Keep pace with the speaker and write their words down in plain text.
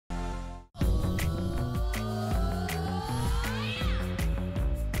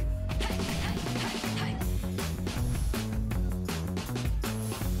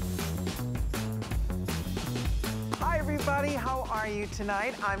everybody. How are you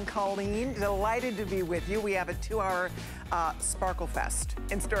tonight? I'm Colleen, delighted to be with you. We have a 2-hour Sparkle Fest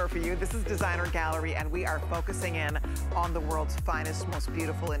in store for you. This is Designer Gallery, and we are focusing in on the world's finest, most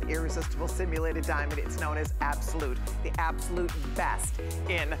beautiful and irresistible simulated diamond. It's known as Absolute, the absolute best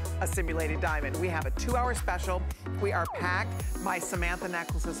in a simulated diamond. We have a 2-hour special. We are packed. My Samantha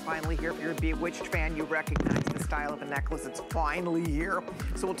necklace is finally here. If you're a Bewitched fan, you recognize the style of the necklace. It's finally here.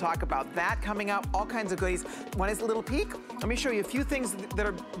 So we'll talk about that coming up, all kinds of goodies. One is a little peek. Let me show you a few things that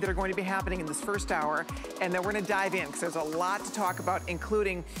are going to be happening in this first hour, and then we're gonna dive in, because there's a lot to talk about,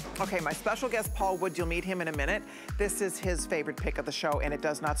 including, okay, my special guest, Paul Wood, you'll meet him in a minute. This is his favorite pick of the show, and it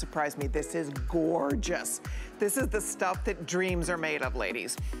does not surprise me. This is gorgeous. This is the stuff that dreams are made of,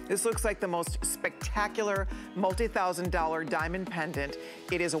 ladies. This looks like the most spectacular, multi-$1,000 diamond pendant.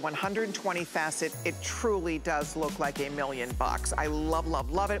 It is a 120 facet. It truly does look like $1 million. I love,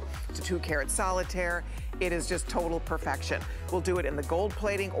 love, love it. It's a 2-carat solitaire. It is just total perfection. We'll do it in the gold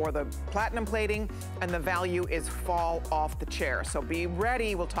plating or the platinum plating, and the value is fall off the chair. So be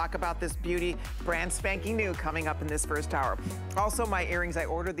ready. We'll talk about this beauty, brand spanking new, coming up in this first hour. Also, my earrings, I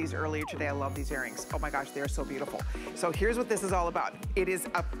ordered these earlier today. I love these earrings. Oh my gosh, they're so beautiful. So here's what this is all about. It is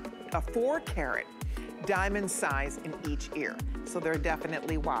a 4-carat diamond size in each ear. So they're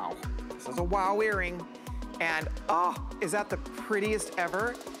definitely wow. This is a wow earring. And oh, is that the prettiest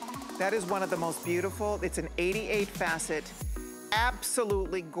ever? That is one of the most beautiful. It's an 88 facet,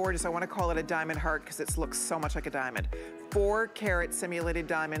 absolutely gorgeous. I want to call it a diamond heart because it looks so much like a diamond. 4-carat simulated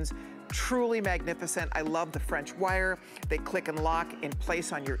diamonds, truly magnificent. I love the French wire. They click and lock in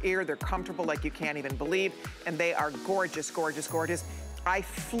place on your ear. They're comfortable like you can't even believe, and they are gorgeous, gorgeous, gorgeous. I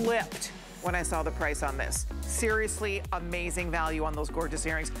flipped when I saw the price on this. Seriously, amazing value on those gorgeous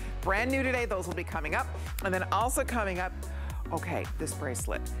earrings. Brand new today, those will be coming up. And then also coming up, okay, this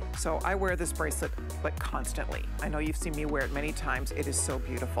bracelet. So I wear this bracelet like constantly. I know you've seen me wear it many times. It is so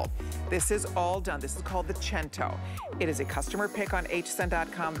beautiful. This is all done. This is called the Cento. It is a customer pick on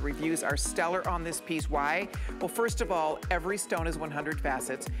hsn.com. The reviews are stellar on this piece. Why? Well, first of all, every stone is 100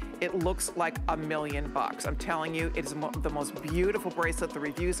 facets. It looks like $1 million. I'm telling you, it is the most beautiful bracelet. The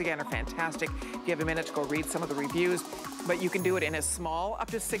reviews, again, are fantastic. If you have a minute to go read some of the reviews, but you can do it in a small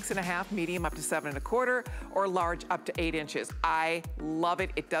up to 6.5, medium up to 7.25, or large up to 8 inches. I love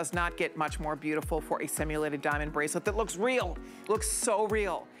it. It does not get much more beautiful for a simulated diamond bracelet that looks real, looks so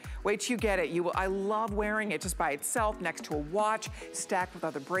real. Wait till you get it. You will. I love wearing it just by itself next to a watch, stacked with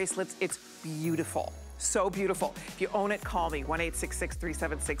other bracelets. It's beautiful. So beautiful. If you own it, call me,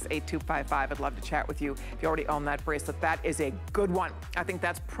 1-866-376-8255. I'd love to chat with you if you already own that bracelet. That is a good one. I think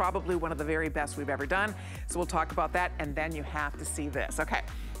that's probably one of the very best we've ever done. So we'll talk about that, and then you have to see this. Okay.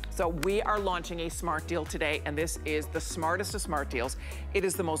 So we are launching a smart deal today, and this is the smartest of smart deals. It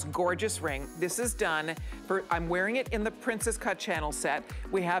is the most gorgeous ring. This is done for, I'm wearing it in the Princess Cut channel set.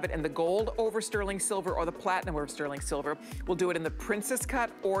 We have it in the gold over sterling silver or the platinum over sterling silver. We'll do it in the Princess Cut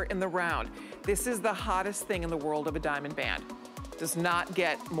or in the round. This is the hottest thing in the world of a diamond band. Does not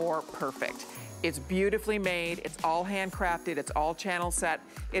get more perfect. It's beautifully made. It's all handcrafted. It's all channel set.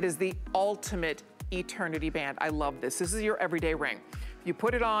 It is the ultimate eternity band. I love this. This is your everyday ring. You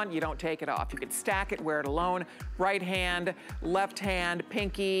put it on, you don't take it off. You can stack it, wear it alone, right hand, left hand,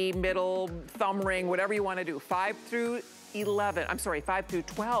 pinky, middle, thumb ring, whatever you want to do. 5 through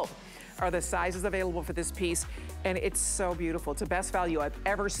 12 are the sizes available for this piece, and it's so beautiful. It's the best value I've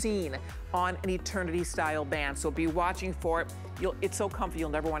ever seen on an eternity style band, so be watching for it. It's so comfy,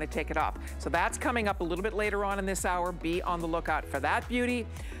 you'll never want to take it off. So that's coming up a little bit later on in this hour. Be on the lookout for that beauty.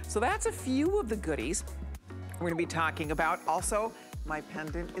 So that's a few of the goodies we're going to be talking about. Also, my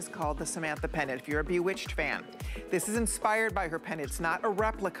pendant is called the Samantha pendant, if you're a Bewitched fan. This is inspired by her pendant. It's not a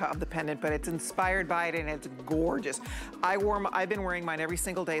replica of the pendant, but it's inspired by it, and it's gorgeous. I've been wearing mine every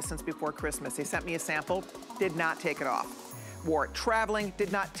single day since before Christmas. They sent me a sample, did not take it off. Wore it traveling,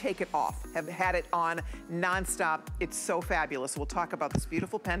 did not take it off. Have had it on nonstop. It's so fabulous. We'll talk about this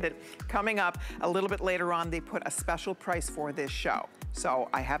beautiful pendant coming up a little bit later on. They put a special price for this show. So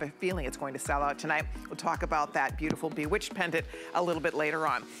I have a feeling it's going to sell out tonight. We'll talk about that beautiful Bewitched pendant a little bit later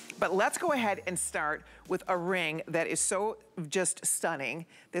on. But let's go ahead and start with a ring that is so just stunning.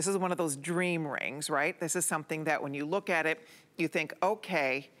 This is one of those dream rings, right? This is something that when you look at it, you think,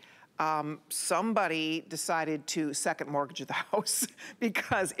 okay, somebody decided to second mortgage the house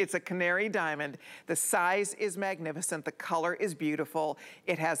because it's a canary diamond. The size is magnificent. The color is beautiful.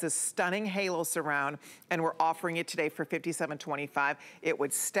 It has this stunning halo surround, and we're offering it today for $57.25. It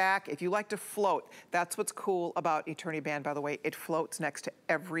would stack. If you like to float, that's what's cool about Eternity Band, by the way. It floats next to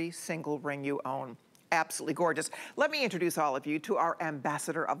every single ring you own. absolutely gorgeous. Let me introduce all of you to our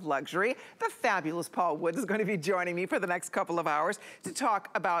ambassador of luxury. The fabulous Paul Woods is going to be joining me for the next couple of hours to talk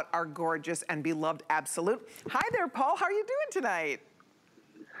about our gorgeous and beloved Absolute. Hi there, Paul. How are you doing tonight?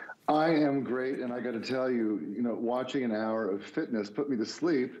 I am great, and I got to tell you, watching an hour of fitness put me to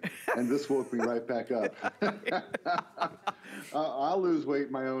sleep, and this woke me right back up. I'll lose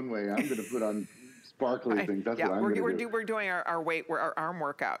weight my own way. I'm going to put on sparkly things. That's what I'm going to do. We're doing our arm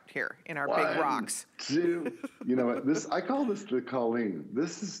workout here in our big rocks. You know what? I call this the Colleen.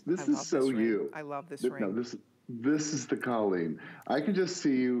 This is so you. I love this ring. No, this is the Colleen. I can just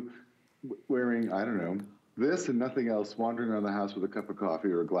see you wearing, I don't know, this and nothing else, wandering around the house with a cup of coffee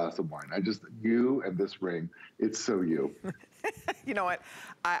or a glass of wine. You and this ring, it's so you. You know what?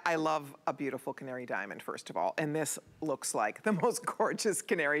 I love a beautiful canary diamond, first of all, and this looks like the most gorgeous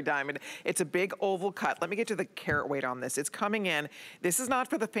canary diamond. It's a big oval cut. Let me get to the carat weight on this. It's coming in. This is not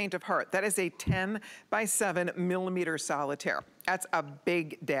for the faint of heart. That is a 10x7mm solitaire. That's a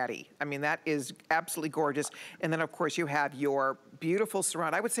big daddy. I mean, that is absolutely gorgeous. And then, of course, you have your beautiful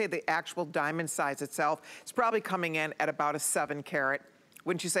surround. I would say the actual diamond size itself is probably coming in at about a 7 carat.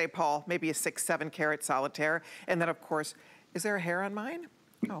 Wouldn't you say, Paul? Maybe a 6-7 carat solitaire. And then, of course, is there a hair on mine?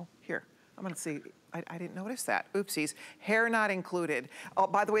 Oh, here. I'm going to see. I didn't notice that. Oopsies. Hair not included. Oh,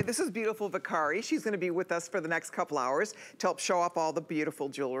 by the way, this is beautiful Vicari. She's going to be with us for the next couple hours to help show up all the beautiful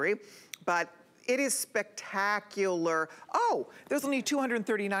jewelry. But it is spectacular. Oh, there's only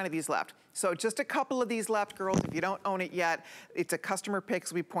 239 of these left. So just a couple of these left, girls. If you don't own it yet, it's a customer pick,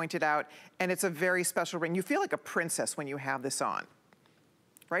 as we pointed out, and it's a very special ring. You feel like a princess when you have this on.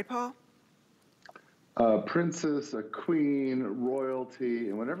 Right, Paul? A princess, a queen, royalty,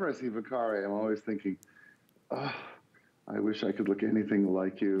 and whenever I see Vicari, I'm always thinking, oh, I wish I could look anything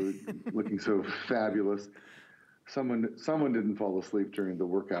like you, looking so fabulous. Someone didn't fall asleep during the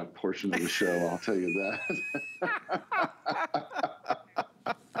workout portion of the show, I'll tell you that.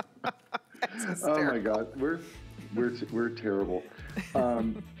 Oh my God, we're terrible.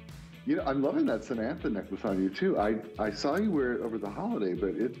 I'm loving that Samantha necklace on you too. I saw you wear it over the holiday, but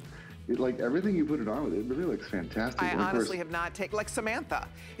it like everything you put it on with, it really looks fantastic. I honestly have not taken, like Samantha,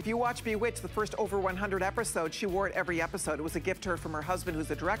 if you watch Bewitched, the first over 100 episodes, she wore it every episode. It was a gift to her from her husband, who's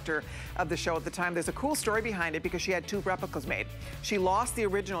the director of the show at the time. There's a cool story behind it because she had 2 replicas made. She lost the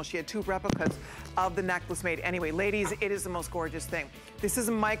original. She had 2 replicas of the necklace made. Anyway, ladies, it is the most gorgeous thing. This is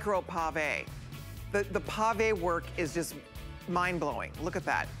micro pave. The pave work is just mind-blowing. Look at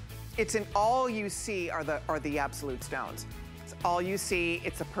that. It's in all you see are the absolute stones. All you see,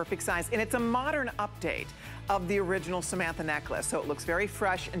 it's a perfect size, and it's a modern update of the original Samantha necklace. So it looks very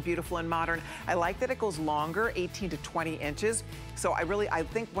fresh and beautiful and modern. I like that it goes longer, 18 to 20 inches. So I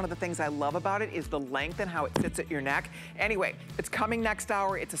think one of the things I love about it is the length and how it sits at your neck. Anyway, it's coming next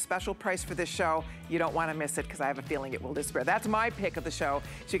hour. It's a special price for this show. You don't want to miss it because I have a feeling it will disappear. That's my pick of the show.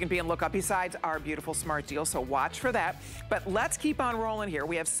 So you can be on lookout besides our beautiful smart deal. So watch for that. But let's keep on rolling here.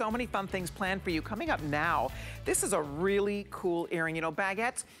 We have so many fun things planned for you. Coming up now, this is a really cool earring. You know,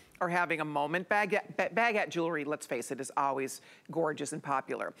 baguettes are having a moment. Baguette jewelry, let's face it, is always gorgeous and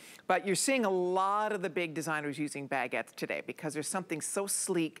popular. But you're seeing a lot of the big designers using baguettes today because there's something so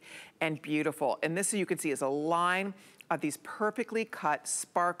sleek and beautiful. And this, you can see, is a line of these perfectly cut,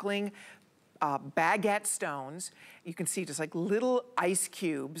 sparkling baguette stones. You can see just like little ice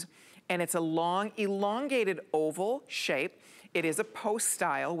cubes. And it's a long, elongated oval shape. It is a post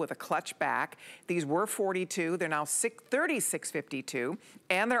style with a clutch back. These were $42. They're now $36.52,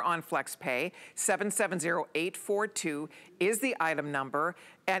 and they're on flex pay. 770842 is the item number,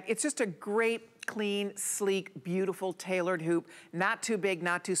 and it's just a great, clean, sleek, beautiful, tailored hoop. Not too big,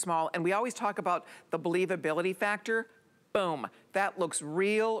 not too small. And we always talk about the believability factor. Boom. That looks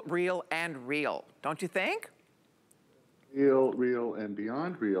real, real, and real. Don't you think? Real, and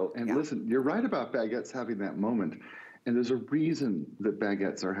beyond real. And listen, you're right about baguettes having that moment. And there's a reason that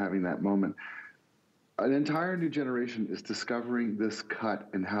baguettes are having that moment. An entire new generation is discovering this cut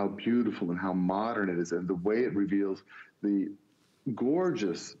and how beautiful and how modern it is and the way it reveals the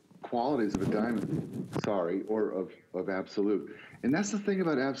gorgeous qualities of a diamond, or of Absolute. And that's the thing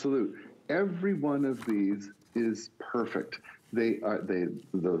about Absolute. Every one of these is perfect.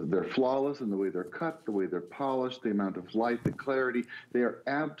 They're flawless in the way they're cut, the way they're polished, the amount of light, the clarity. They are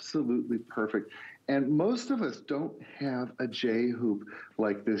absolutely perfect. And most of us don't have a J hoop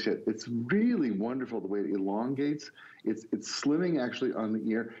like this yet. It's really wonderful the way it elongates. It's slimming actually on the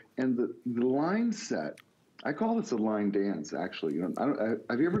ear. And the line set, I call this a line dance, actually. You know,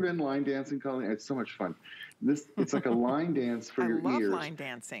 have you ever been line dancing, Colleen? It's so much fun. It's like a line dance for your ears. I love line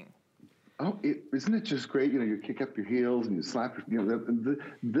dancing. Oh, isn't it just great? You know, you kick up your heels and you slap your, you know,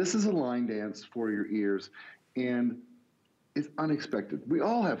 this is a line dance for your ears. And it's unexpected. We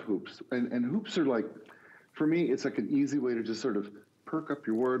all have hoops. And hoops are like, for me, it's like an easy way to just sort of perk up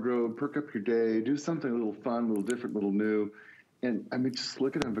your wardrobe, perk up your day, do something a little fun, a little different, a little new. And I mean, just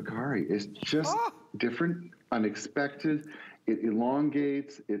look at Vicari. It's just different, unexpected. It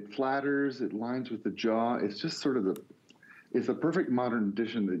elongates, it flatters, it lines with the jaw. It's just sort of it's a perfect modern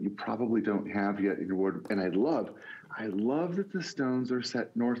addition that you probably don't have yet in your wardrobe. And I love that the stones are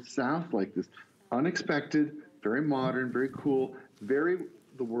set north-south like this. Unexpected, very modern, very cool, very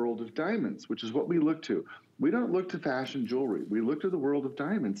the world of diamonds, which is what we look to. We don't look to fashion jewelry. We look to the world of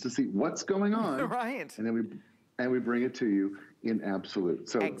diamonds to see what's going on. Right. And then we bring it to you in absolute.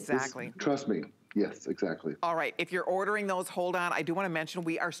 So exactly. Trust me. Yes, exactly. All right, if you're ordering those, hold on. I do want to mention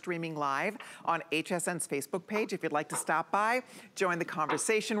we are streaming live on HSN's Facebook page. If you'd like to stop by, join the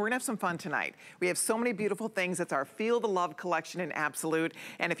conversation. We're gonna have some fun tonight. We have so many beautiful things. It's our Feel the Love collection in Absolute.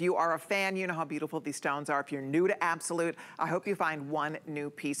 And if you are a fan, you know how beautiful these stones are. If you're new to Absolute, I hope you find one new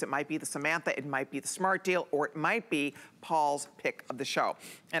piece. It might be the Samantha, it might be the Smart Deal, or it might be Paul's pick of the show.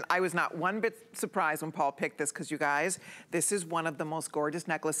 And I was not one bit surprised when Paul picked this, because you guys, this is one of the most gorgeous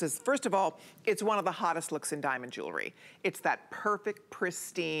necklaces. First of all, it's one of the hottest looks in diamond jewelry. It's that perfect,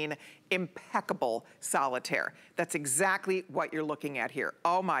 pristine, impeccable solitaire. That's exactly what you're looking at here.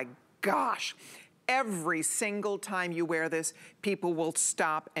 Oh my gosh. Every single time you wear this, people will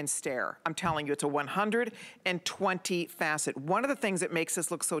stop and stare. I'm telling you, it's a 120 facet. One of the things that makes this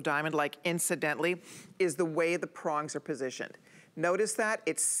look so diamond-like, incidentally, is the way the prongs are positioned. Notice that?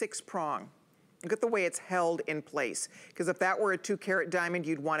 It's 6-prong. Look at the way it's held in place. Because if that were a 2-carat diamond,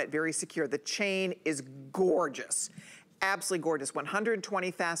 you'd want it very secure. The chain is gorgeous. Absolutely gorgeous.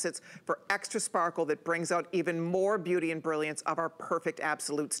 120 facets for extra sparkle that brings out even more beauty and brilliance of our perfect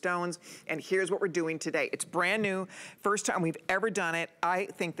Absolute stones. And here's what we're doing today. It's brand new. First time we've ever done it. I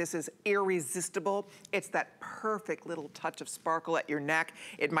think this is irresistible. It's that perfect little touch of sparkle at your neck.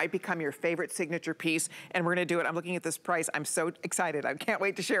 It might become your favorite signature piece. And we're gonna do it. I'm looking at this price. I'm so excited. I can't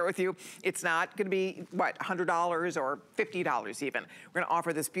wait to share it with you. It's not gonna be, what, $100 or $50 even. We're gonna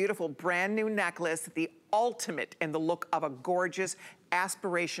offer this beautiful brand new necklace, the ultimate in the look of a gorgeous,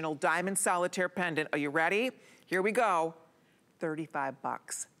 aspirational diamond solitaire pendant. Are you ready? Here we go. 35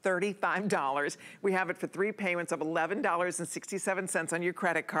 bucks, $35. We have it for 3 payments of $11.67 on your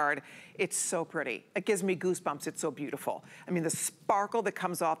credit card. It's so pretty. It gives me goosebumps. It's so beautiful. I mean, the sparkle that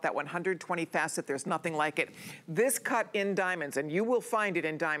comes off that 120 facet, there's nothing like it. This cut in diamonds, and you will find it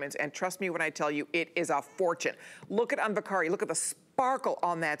in diamonds, and trust me when I tell you, it is a fortune. Look at Vicari. Look at the sparkle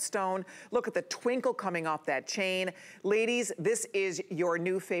on that stone. Look at the twinkle coming off that chain. Ladies, this is your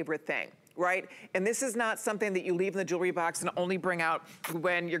new favorite thing. Right? And this is not something that you leave in the jewelry box and only bring out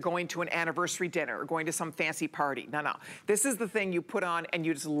when you're going to an anniversary dinner or going to some fancy party. No, no. This is the thing you put on and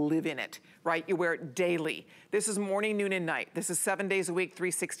you just live in it, right? You wear it daily. This is morning, noon, and night. This is 7 days a week,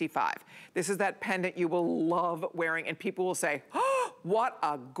 365. This is that pendant you will love wearing, and people will say, oh, what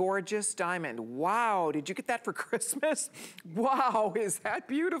a gorgeous diamond. Wow, did you get that for Christmas? Wow, is that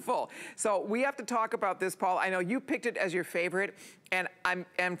beautiful? So we have to talk about this, Paul. I know you picked it as your favorite, and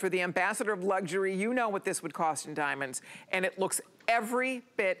for the ambassador of luxury, you know what this would cost in diamonds, and it looks every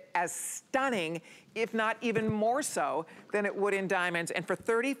bit as stunning, if not even more so, than it would in diamonds. And for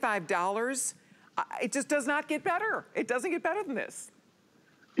 $35, it just does not get better. It doesn't get better than this.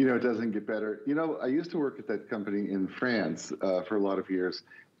 You know, it doesn't get better. You know, I used to work at that company in France for a lot of years,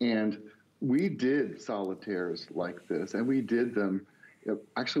 and we did solitaires like this, and we did them.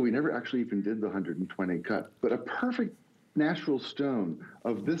 Actually, we never actually even did the 120 cut, but a perfect natural stone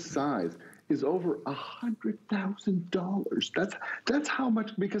of this size is over $100,000. That's how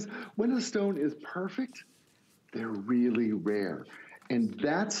much, because when a stone is perfect, they're really rare. And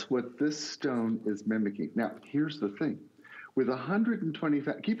that's what this stone is mimicking. Now, here's the thing. With 120,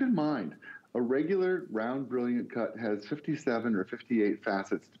 keep in mind, a regular round brilliant cut has 57 or 58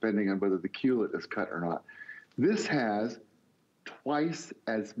 facets, depending on whether the culet is cut or not. This has twice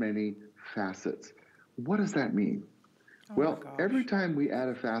as many facets. What does that mean? Well, every time we add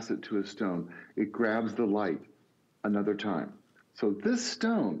a facet to a stone, it grabs the light another time. So this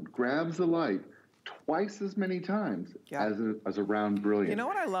stone grabs the light twice as many times Yeah. as a round brilliant. You know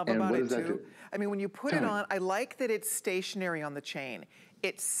what I love and about what it does that too? do? I mean, when you put it on, I like that it's stationary on the chain.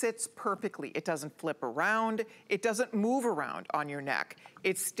 It sits perfectly. It doesn't flip around. It doesn't move around on your neck.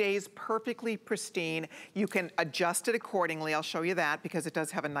 It stays perfectly pristine. You can adjust it accordingly. I'll show you that because it does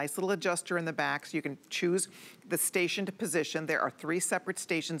have a nice little adjuster in the back, so you can choose the station to position. There are 3 separate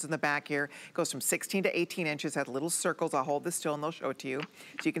stations in the back here. It goes from 16 to 18 inches, has little circles. I'll hold this still and they'll show it to you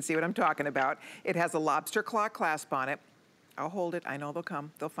so you can see what I'm talking about. It has a lobster claw clasp on it. I'll hold it. I know they'll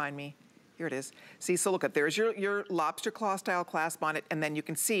come. They'll find me. Here it is. See, so look at, there's your lobster claw style clasp on it, and then you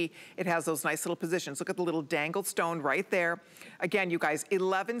can see it has those nice little positions. Look at the little dangled stone right there. Again, you guys,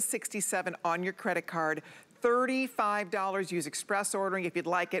 $11.67 on your credit card. $35, use express ordering if you'd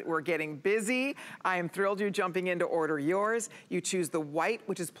like it. We're getting busy. I am thrilled you're jumping in to order yours. You choose the white,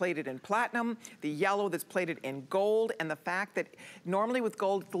 which is plated in platinum, the yellow that's plated in gold, and the fact that normally with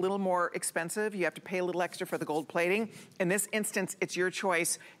gold, it's a little more expensive. You have to pay a little extra for the gold plating. In this instance, it's your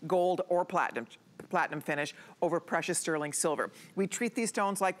choice, gold or platinum finish over precious sterling silver. We treat these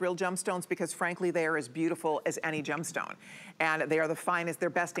stones like real gemstones because frankly, they are as beautiful as any gemstone. And they are the finest,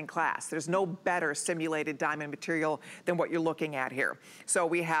 they're best in class. There's no better simulated diamond material than what you're looking at here. So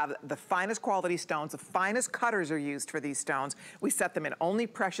we have the finest quality stones, the finest cutters are used for these stones. We set them in only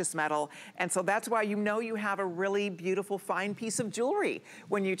precious metal. And so that's why you know you have a really beautiful, fine piece of jewelry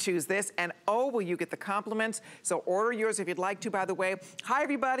when you choose this. And oh, will you get the compliments. So order yours if you'd like to, by the way. Hi,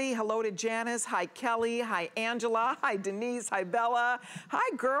 everybody. Hello to Janice. Hi, Kelly. Hi, Angela. Hi, Denise. Hi, Bella.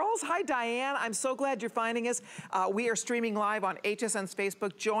 Hi, girls. Hi, Diane. I'm so glad you're finding us. We are streaming live on HSN's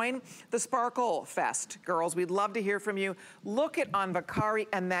Facebook. Join the Sparkle Fest, girls. We'd love to hear from you. Look at Anvakari,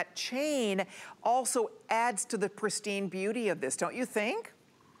 and that chain also adds to the pristine beauty of this, don't you think?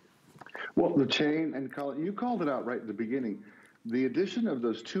 Well, the chain, and you called it out right at the beginning. The addition of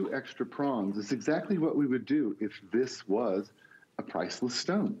those 2 extra prongs is exactly what we would do if this was a priceless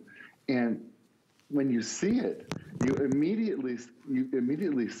stone. And when you see it, you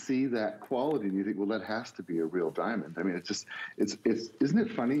immediately see that quality, and you think, well, that has to be a real diamond. I mean, isn't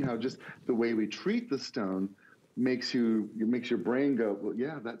it funny how just the way we treat the stone makes your brain go, well,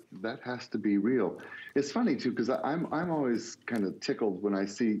 yeah, that has to be real. It's funny too, because I'm always kind of tickled when I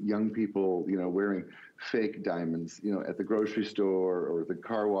see young people, wearing fake diamonds, at the grocery store or the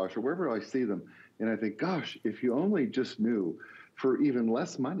car wash or wherever I see them, and I think, gosh, if you only just knew, for even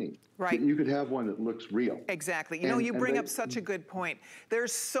less money, right, you could have one that looks real. Exactly. You bring up such a good point.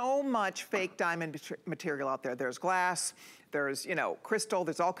 There's so much fake diamond material out there. There's glass, there's, crystal,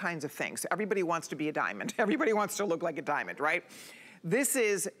 there's all kinds of things. Everybody wants to be a diamond. Everybody wants to look like a diamond, right? This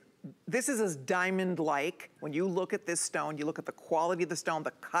is as diamond-like. When you look at this stone, you look at the quality of the stone,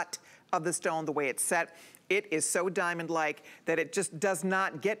 the cut of the stone, the way it's set. It is so diamond-like that it just does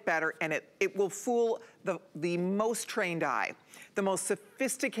not get better, and it will fool the most trained eye, the most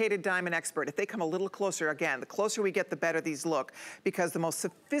sophisticated diamond expert. If they come a little closer, again, the closer we get, the better these look, because the most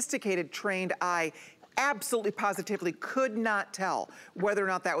sophisticated trained eye absolutely positively could not tell whether or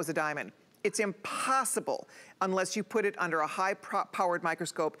not that was a diamond. It's impossible unless you put it under a high-powered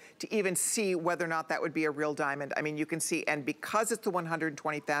microscope to even see whether or not that would be a real diamond. I mean, you can see, and because it's the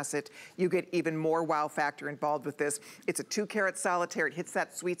 120 facet, you get even more wow factor involved with this. It's a 2-carat solitaire. It hits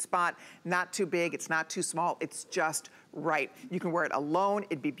that sweet spot, not too big, it's not too small, it's just right. You can wear it alone,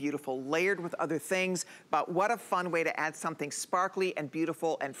 it'd be beautiful layered with other things, but what a fun way to add something sparkly and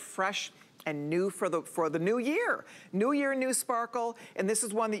beautiful and fresh and new for the new year. New year, new sparkle, and this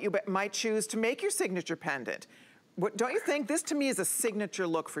is one that you might choose to make your signature pendant. Don't you think? This to me is a signature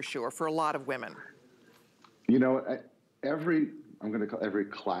look for sure for a lot of women. I'm gonna call every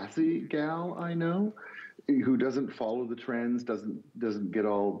classy gal I know who doesn't follow the trends, doesn't get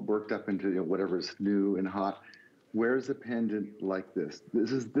all worked up into whatever's new and hot, wears a pendant like this.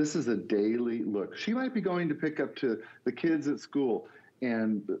 This is a daily look. She might be going to pick up to the kids at school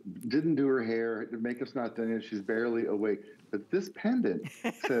and didn't do her hair, the makeup's not done yet, she's barely awake. But this pendant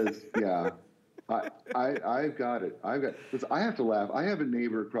says, yeah, I've got it. Listen, I have to laugh. I have a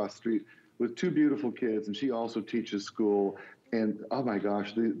neighbor across the street with 2 beautiful kids, and she also teaches school. And oh my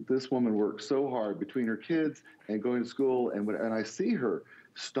gosh, this woman works so hard between her kids and going to school, and I see her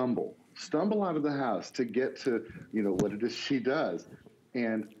stumble out of the house to get to, what it is she does.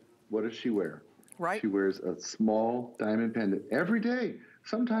 And what does she wear? Right. She wears a small diamond pendant every day.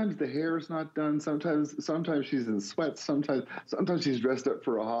 Sometimes the hair is not done. Sometimes she's in sweats. Sometimes she's dressed up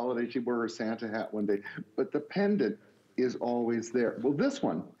for a holiday. She wore her Santa hat one day. But the pendant is always there. Well, this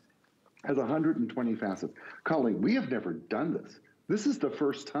one has 120 facets. Colleen, we have never done this. This is the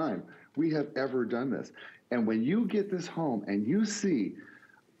first time we have ever done this. And when you get this home and you see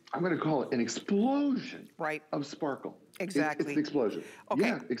I'm going to call it an explosion of sparkle. Exactly. It's an explosion. Okay,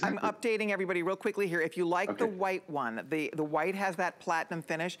 Yeah, exactly. I'm updating everybody real quickly here. If you like the white one, the white has that platinum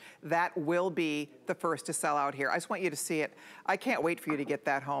finish, that will be the first to sell out here. I just want you to see it. I can't wait for you to get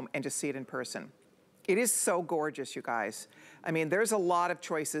that home and just see it in person. It is so gorgeous, you guys. I mean, there's a lot of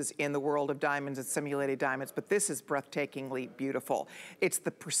choices in the world of diamonds and simulated diamonds, but this is breathtakingly beautiful. It's the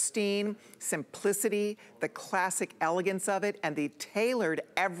pristine simplicity, the classic elegance of it, and the tailored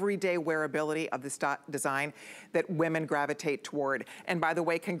everyday wearability of this design that women gravitate toward. And by the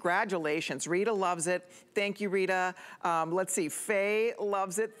way, congratulations. Rita loves it. Thank you, Rita. Let's see, Faye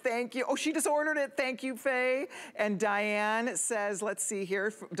loves it. Thank you. Oh, she just ordered it. Thank you, Faye. And Diane says, let's see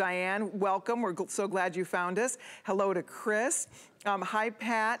here. Diane, welcome. We're so glad you found us. Hello to Chris. Hi,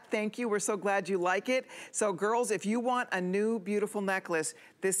 Pat. Thank you. We're so glad you like it. So, girls, if you want a new, beautiful necklace,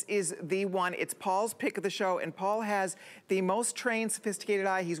 this is the one. It's Paul's pick of the show, and Paul has the most trained, sophisticated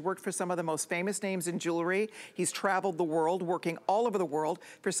eye. He's worked for some of the most famous names in jewelry. He's traveled the world, working all over the world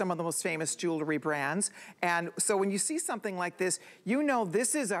for some of the most famous jewelry brands. And so when you see something like this, you know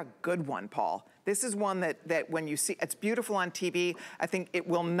this is a good one, Paul. This is one that when you see, it's beautiful on TV. I think it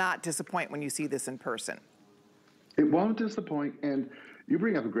will not disappoint when you see this in person. It won't disappoint, and you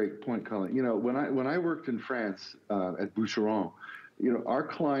bring up a great point, Colleen. You know, when I worked in France at Boucheron, you know, our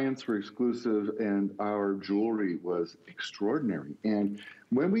clients were exclusive, and our jewelry was extraordinary. And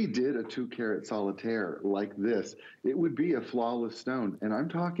when we did a 2-carat solitaire like this, it would be a flawless stone, and I'm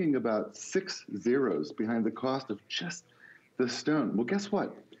talking about 6 zeros behind the cost of just the stone. Well, guess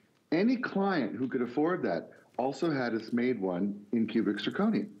what? Any client who could afford that also had us made one in cubic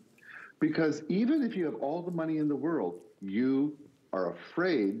zirconia. Because even if you have all the money in the world, you are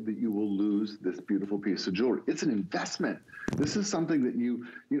afraid that you will lose this beautiful piece of jewelry. It's an investment. This is something that you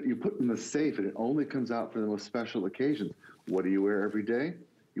put in the safe, and it only comes out for the most special occasions. What do you wear every day?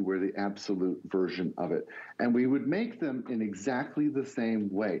 You wear the absolute version of it. And we would make them in exactly the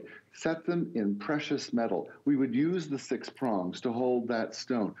same way. Set them in precious metal. We would use the 6 prongs to hold that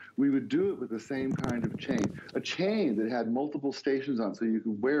stone. We would do it with the same kind of chain, a chain that had multiple stations on so you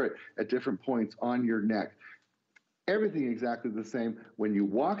could wear it at different points on your neck. Everything exactly the same. When you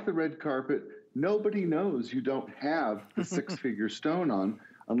walk the red carpet, nobody knows you don't have the 6-figure stone on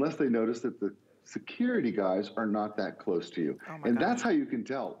unless they notice that the security guys are not that close to you. And that's how you can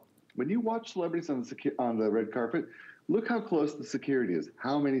tell. When you watch celebrities on the red carpet, look how close the security is.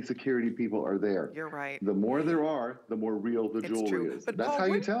 How many security people are there? You're right. The more there are, the more real the jewelry is. But that's Paul, how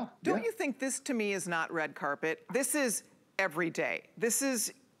you tell. Don't you think this to me is not red carpet? This is every day. This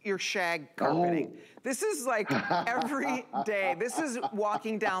is your shag carpeting. This is like every day. This is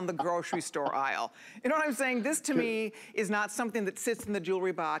walking down the grocery store aisle. You know what I'm saying? This to me is not something that sits in the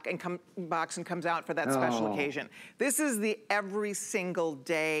jewelry box and comes out for that special occasion. This is the every single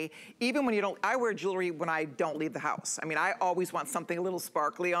day. Even when you don't, I wear jewelry when I don't leave the house. I mean, I always want something a little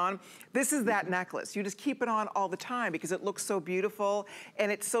sparkly on. This is that necklace. You just keep it on all the time because it looks so beautiful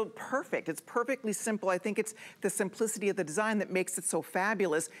and it's so perfect. It's perfectly simple. I think it's the simplicity of the design that makes it so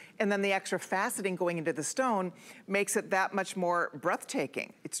fabulous. And then the extra faceting going into the stone makes it that much more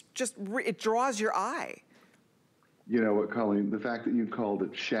breathtaking. It's just, it draws your eye. You know what, Colleen, the fact that you called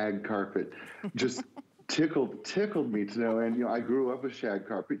it shag carpet just tickled me to know. And, you know, I grew up with shag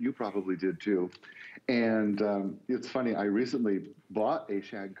carpet. You probably did too. And it's funny, I recently bought a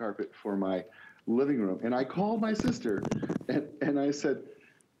shag carpet for my living room. And I called my sister and I said,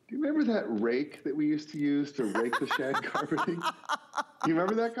 do you remember that rake that we used to use to rake the shag carpeting? You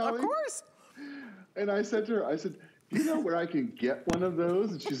remember that, Colleen? Of course. And I said to her, I said, do you know where I can get one of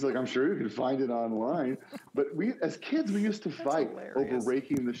those? And she's like, I'm sure you can find it online. But we, as kids, we used to fight over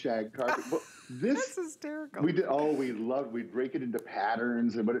raking the shag carpet. But this, that's hysterical. We did. Oh, we'd rake it into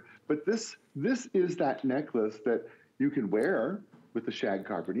patterns. But this is that necklace that you can wear with the shag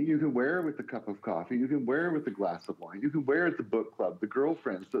carpeting. You can wear with the cup of coffee. You can wear with the glass of wine. You can wear at the book club, the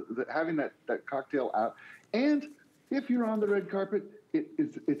girlfriends, having that cocktail out. And if you're on the red carpet,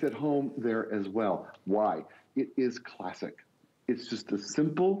 it's at home there as well. Why? It is classic. It's just a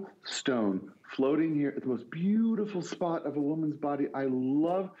simple stone floating here at the most beautiful spot of a woman's body. I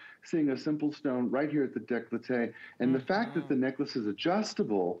love seeing a simple stone right here at the décolleté. And the fact that the necklace is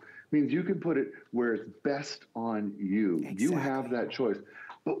adjustable means you can put it where it's best on you. Exactly. You have that choice.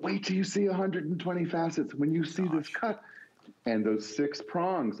 But wait till you see 120 facets. When you see this cut, And those 6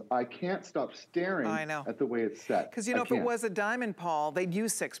 prongs, I can't stop staring at the way it's set. Because, you know, if it was a diamond, Paul, they'd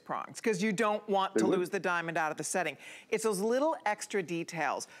use 6 prongs because you don't want to lose the diamond out of the setting. It's those little extra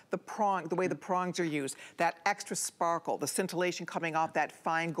details, the prong, the way the prongs are used, that extra sparkle, the scintillation coming off that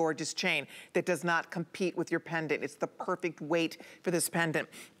fine, gorgeous chain that does not compete with your pendant. It's the perfect weight for this pendant.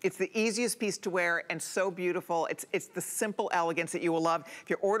 It's the easiest piece to wear and so beautiful. It's the simple elegance that you will love. If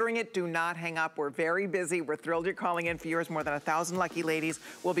you're ordering it, do not hang up. We're very busy. We're thrilled you're calling in for yours. More than 1,000 lucky ladies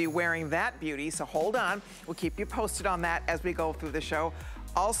will be wearing that beauty, so hold on. We'll keep you posted on that as we go through the show.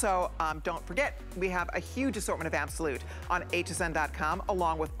 Also, don't forget, we have a huge assortment of Absolute on hsn.com,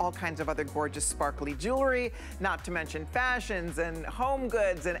 along with all kinds of other gorgeous sparkly jewelry, not to mention fashions and home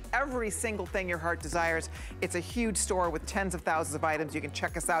goods and every single thing your heart desires. It's a huge store with tens of thousands of items. You can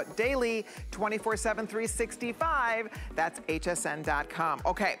check us out daily, 24/7, 365. That's hsn.com.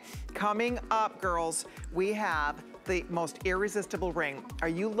 Okay, coming up, girls, we have the most irresistible ring. Are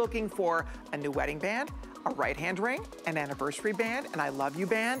you looking for a new wedding band, a right-hand ring, an anniversary band, an I love you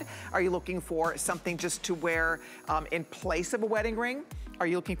band? Are you looking for something just to wear in place of a wedding ring? Are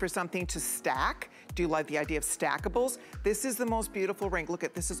you looking for something to stack? Do you like the idea of stackables? This is the most beautiful ring. Look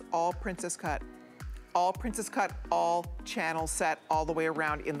at this, is all princess cut. All princess cut, all channel set all the way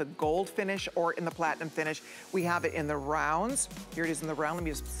around in the gold finish or in the platinum finish. We have it in the rounds. Here it is in the round. Let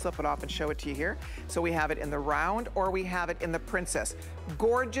me just slip it off and show it to you here. So we have it in the round or we have it in the princess.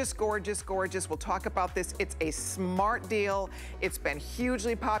 Gorgeous, gorgeous, gorgeous. We'll talk about this. It's a smart deal. It's been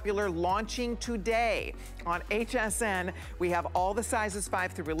hugely popular, launching today on HSN. We have all the sizes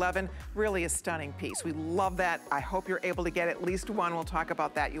 5 through 11. Really a stunning piece. We love that. I hope you're able to get at least one. We'll talk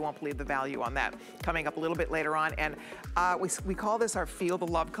about that. You won't believe the value on that. Coming up a little bit later on. And we call this our Feel the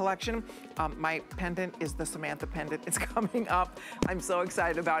Love collection. My pendant is the Samantha pendant. It's coming up. I'm so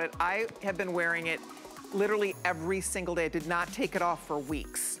excited about it. I have been wearing it literally every single day. I did not take it off for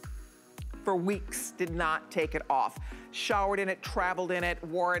weeks. For weeks, did not take it off. Showered in it, traveled in it,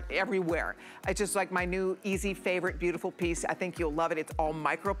 wore it everywhere. It's just like my new easy favorite beautiful piece. I think you'll love it. It's all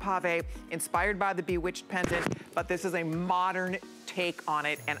micro pave, inspired by the Bewitched pendant, but this is a modern take on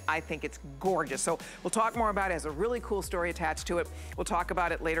it, and I think it's gorgeous. So we'll talk more about it. It has a really cool story attached to it. We'll talk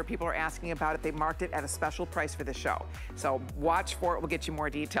about it later. People are asking about it. They marked it at a special price for the show. So watch for it. We'll get you more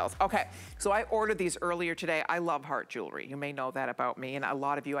details. Okay, so I ordered these earlier today. I love heart jewelry. You may know that about me, and a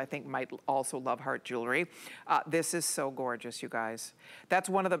lot of you, I think, might also love heart jewelry. This is so gorgeous, you guys. That's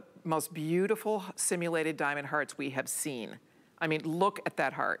one of the most beautiful simulated diamond hearts we have seen. I mean, look at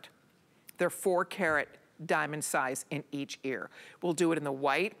that heart. They're 4-carat diamond size in each ear. We'll do it in the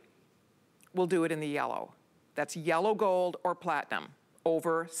white. We'll do it in the yellow. That's yellow gold or platinum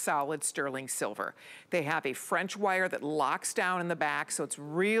over solid sterling silver. They have a French wire that locks down in the back, so it's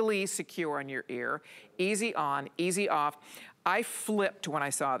really secure on your ear. Easy on, easy off. I flipped when I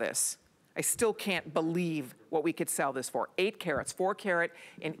saw this. I still can't believe what we could sell this for. 8 carats, 4 carat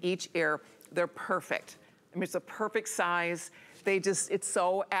in each ear. They're perfect. I mean, it's a perfect size. It's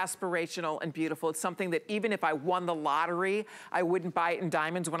so aspirational and beautiful. It's something that even if I won the lottery, I wouldn't buy it in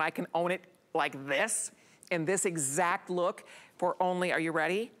diamonds when I can own it like this, in this exact look for only, are you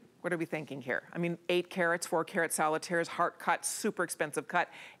ready? What are we thinking here? I mean, 8 carats, 4 carat solitaires, heart cut, super expensive cut,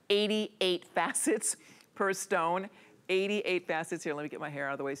 88 facets per stone. 88 facets here. Let me get my hair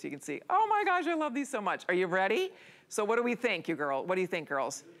out of the way so you can see. Oh my gosh, I love these so much. Are you ready? So what do we think, you girl? What do you think,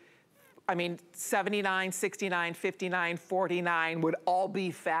 girls? I mean, 79, 69, 59, 49 would all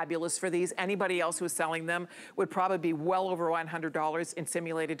be fabulous for these. Anybody else who's selling them would probably be well over $100 in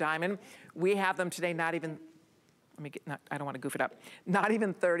simulated diamond. We have them today, not even, let me get, I don't want to goof it up, not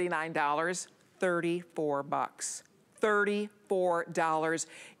even $39, 34 bucks. $34,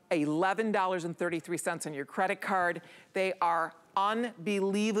 $11.33 on your credit card. They are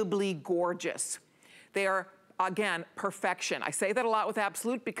unbelievably gorgeous. They are, again, perfection. I say that a lot with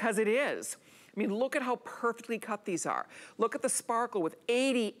Absolute because it is. I mean, look at how perfectly cut these are. Look at the sparkle with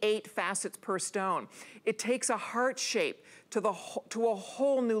 88 facets per stone. It takes a heart shape to a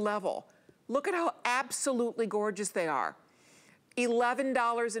whole new level. Look at how absolutely gorgeous they are.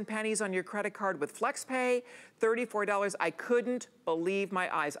 $11 and pennies on your credit card with FlexPay, $34. I couldn't believe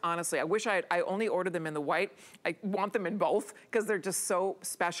my eyes, honestly. I wish I only ordered them in the white. I want them in both because they're just so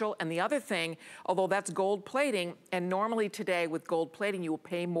special. And the other thing, although that's gold plating, and normally today with gold plating you will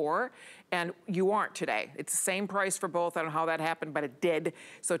pay more, and you aren't today. It's the same price for both. I don't know how that happened, but it did.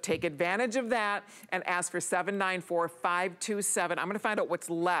 So take advantage of that and ask for 794-527. I'm gonna find out what's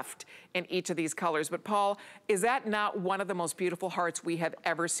left in each of these colors. But Paul, is that not one of the most beautiful hearts we have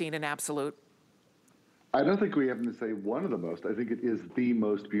ever seen in Absolute? I don't think we have to say one of the most. I think it is the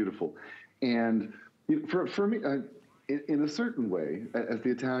most beautiful. And for me, in a certain way, as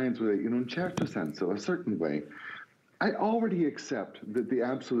the Italians would say, in un certo senso, a certain way, I already accept that the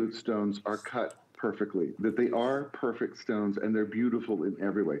absolute stones are cut perfectly, that they are perfect stones and they're beautiful in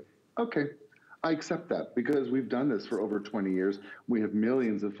every way. Okay, I accept that because we've done this for over 20 years. We have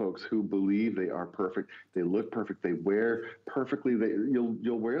millions of folks who believe they are perfect. They look perfect. They wear perfectly.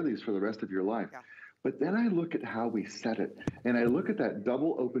 You'll wear these for the rest of your life. Yeah. But then I look at how we set it, and I look at that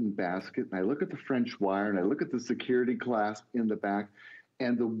double open basket, and I look at the French wire, and I look at the security clasp in the back,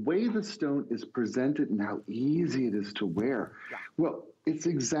 and the way the stone is presented and how easy it is to wear. Yeah. Well, it's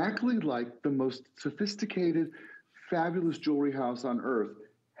exactly like the most sophisticated, fabulous jewelry house on earth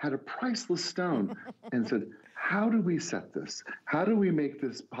had a priceless stone and said, how do we set this? How do we make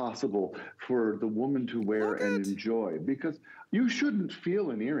this possible for the woman to wear and enjoy? Because you shouldn't feel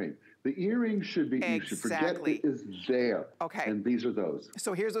an earring. The earring should be, you should forget it is there. Okay. And these are those.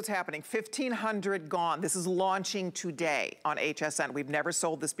 So here's what's happening. 1,500 gone. This is launching today on HSN. We've never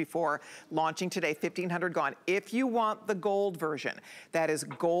sold this before. Launching today, 1,500 gone. If you want the gold version, that is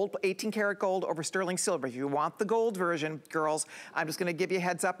gold, 18 karat gold over sterling silver. If you want the gold version, girls, I'm just gonna give you a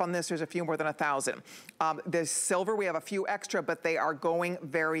heads up on this. There's a few more than 1,000. The silver, we have a few extra, but they are going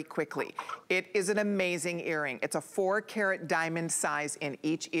very quickly. It is an amazing earring. It's a 4 karat diamond size in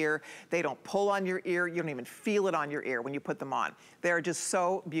each ear. They don't pull on your ear. You don't even feel it on your ear when you put them on. They're just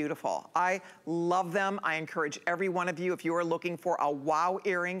so beautiful. I love them. I encourage every one of you, if you are looking for a wow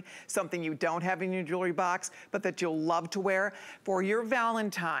earring, something you don't have in your jewelry box, but that you'll love to wear for your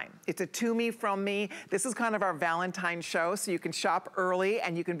Valentine. It's a to me, from me. This is kind of our Valentine show, so you can shop early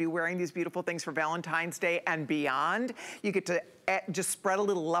and you can be wearing these beautiful things for Valentine's Day and beyond. You get to just spread a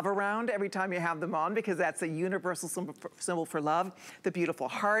little love around every time you have them on, because that's a universal symbol for love, the beautiful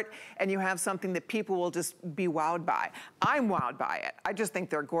heart, and you have something that people will just be wowed by. I'm wowed by it. I just think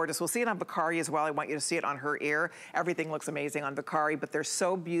they're gorgeous. We'll see it on Bakari as well. I want you to see it on her ear. Everything looks amazing on Bakari, but they're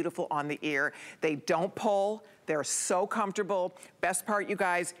so beautiful on the ear. They don't pull. They're so comfortable. Best part, you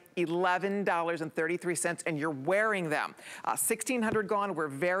guys, $11.33, and you're wearing them. 1,600 gone. We're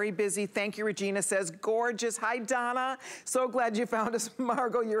very busy. Thank you, Regina says. Gorgeous. Hi, Donna. So glad you found us.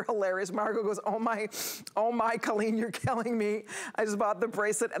 Margot, you're hilarious. Margot goes, oh my, Colleen, you're killing me. I just bought the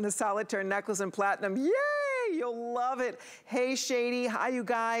bracelet and the solitaire necklace in platinum. Yay! You'll love it. Hey, Shady. Hi, you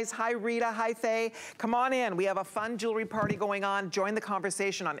guys. Hi, Rita. Hi, Faye. Come on in. We have a fun jewelry party going on. Join the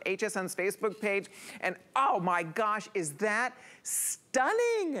conversation on HSN's Facebook page. And oh my gosh, is that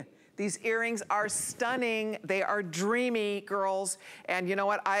stunning? These earrings are stunning. They are dreamy, girls. And you know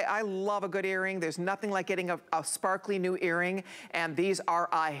what? I love a good earring. There's nothing like getting a sparkly new earring, and these are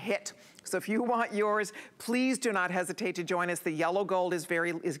a hit. So if you want yours, please do not hesitate to join us. The yellow gold is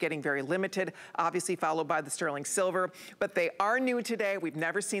getting very limited, obviously followed by the sterling silver, but they are new today. We've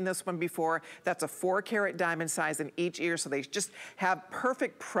never seen this one before. That's a 4 karat diamond size in each ear, so they just have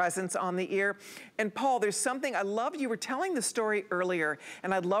perfect presence on the ear. And Paul, there's something, I love you were telling the story earlier,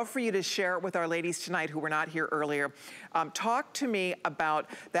 and I'd love for you to share it with our ladies tonight who were not here earlier. Talk to me about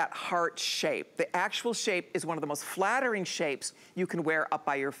that heart shape. The actual shape is one of the most flattering shapes you can wear up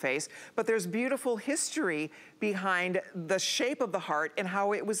by your face, but there's beautiful history behind the shape of the heart and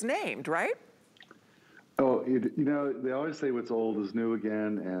how it was named, right? Oh, you know, they always say what's old is new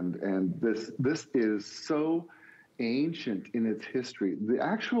again, and this is so ancient in its history. The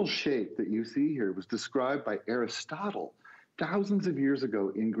actual shape that you see here was described by Aristotle thousands of years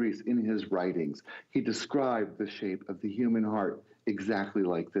ago in Greece in his writings. He described the shape of the human heart exactly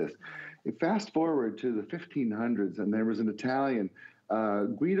like this. Fast forward to the 1500s, and there was an Italian,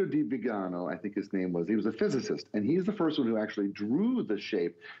 Guido di Vigano, I think his name was. He was a physicist, and he's the first one who actually drew the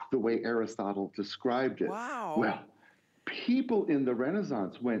shape the way Aristotle described it. Wow. Well, people in the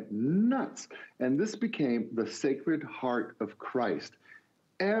Renaissance went nuts, and this became the Sacred Heart of Christ.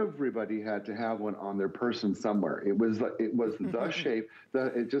 Everybody had to have one on their person somewhere. It was the shape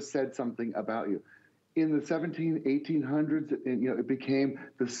that it just said something about you. In the 1800s, it became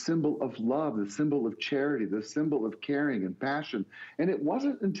the symbol of love, the symbol of charity, the symbol of caring and passion. And it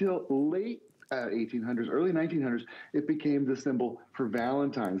wasn't until late 1800s, early 1900s, it became the symbol for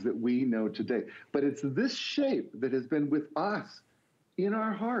Valentine's that we know today. But it's this shape that has been with us in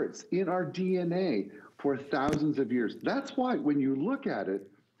our hearts, in our DNA for thousands of years. That's why when you look at it,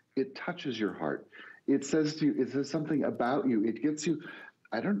 it touches your heart. It says to you, it says something about you. It gets you,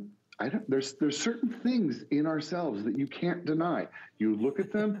 there's certain things in ourselves that you can't deny. You look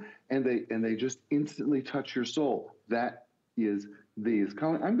at them and they just instantly touch your soul. That is these.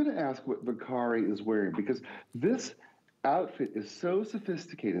 Colleen, I'm going to ask what Bakari is wearing, because this outfit is so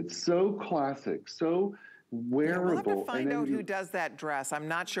sophisticated, so classic, so wearable. Yeah, we'll have to find out who does that dress. I'm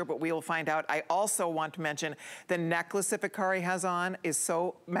not sure, but we will find out. I also want to mention the necklace that Vicari has on is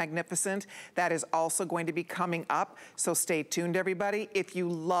so magnificent. That is also going to be coming up, so stay tuned, everybody. If you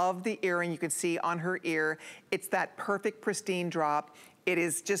love the earring, you can see on her ear, it's that perfect pristine drop. It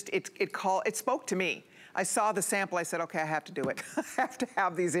is just, it spoke to me. I saw the sample, I said, okay, I have to do it. I have to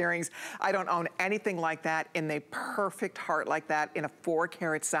have these earrings. I don't own anything like that in the perfect heart like that in a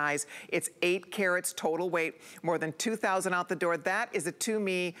 4-carat size. It's 8 carats total weight, more than 2,000 out the door. That is a to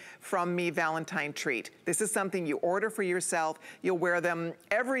me, from me Valentine treat. This is something you order for yourself. You'll wear them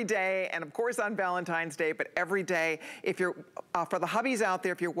every day, and of course on Valentine's Day, but every day. If you're, for the hubbies out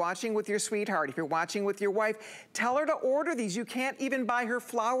there, if you're watching with your sweetheart, if you're watching with your wife, tell her to order these. You can't even buy her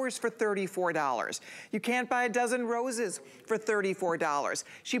flowers for $34. You can't buy a dozen roses for $34.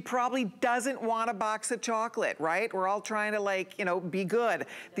 She probably doesn't want a box of chocolate, right? We're all trying to, like, you know, be good.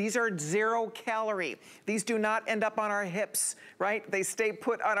 These are 0 calorie. These do not end up on our hips, right? They stay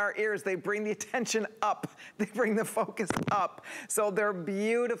put on our ears. They bring the attention up. They bring the focus up. So they're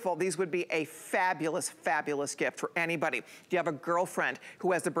beautiful. These would be a fabulous, fabulous gift for anybody. Do you have a girlfriend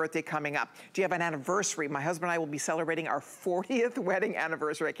who has a birthday coming up? Do you have an anniversary? My husband and I will be celebrating our 40th wedding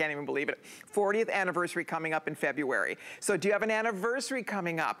anniversary. I can't even believe it. 40th anniversary coming up in February. So do you have an anniversary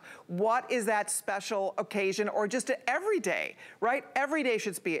coming up? What is that special occasion, or just an everyday, right? Every day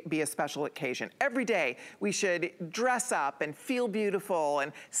should be a special occasion. Every day we should dress up and feel beautiful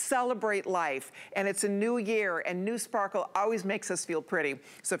and celebrate life. And it's a new year, and new sparkle always makes us feel pretty.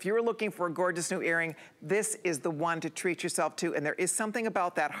 So if you were looking for a gorgeous new earring, this is the one to treat yourself to. And there is something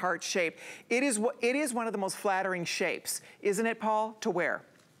about that heart shape. It is one of the most flattering shapes, isn't it, Paul, to wear?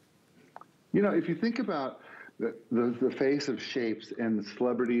 You know, if you think about the face of shapes and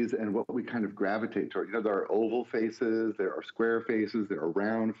celebrities and what we kind of gravitate toward, you know, there are oval faces, there are square faces, there are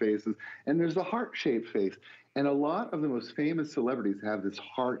round faces, and there's the heart-shaped face. And a lot of the most famous celebrities have this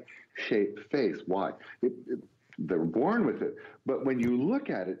heart-shaped face. Why? They were born with it. But when you look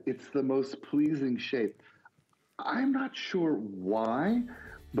at it, it's the most pleasing shape. I'm not sure why,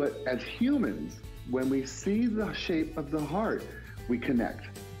 but as humans, when we see the shape of the heart, we connect.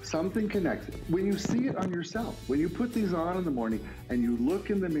 Something connects. When you see it on yourself, when you put these on in the morning and you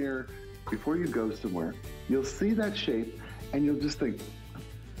look in the mirror before you go somewhere, you'll see that shape and you'll just think,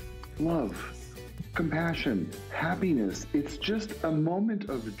 love, compassion, happiness. It's just a moment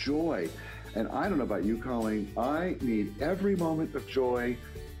of joy. And I don't know about you, Colleen, I need every moment of joy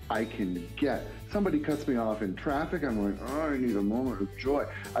I can get. Somebody cuts me off in traffic, I'm like, oh, I need a moment of joy.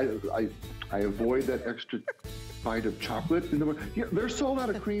 I avoid that extra bite of chocolate in the morning. Yeah, they're sold out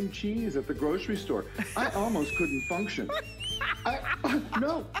of cream cheese at the grocery store. I almost couldn't function.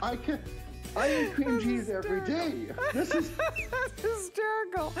 No, I can't. I eat cream cheese every day. This is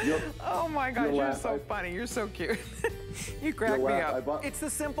hysterical. Oh my God, you're so funny. You're so cute. You crack me up. It's the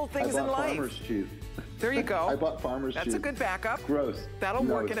simple things in life. I bought farmer's cheese. There you go. I bought farmer's cheese. That's a good backup. Gross. That'll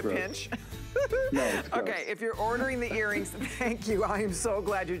work in a pinch. No, it's gross. Okay, if you're ordering the earrings, thank you. I am so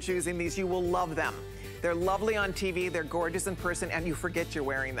glad you're choosing these. You will love them. They're lovely on TV, they're gorgeous in person, and you forget you're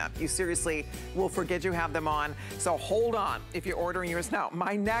wearing them. You seriously will forget you have them on. So hold on if you're ordering yours now.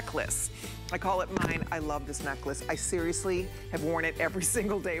 My necklace, I call it mine. I love this necklace. I seriously have worn it every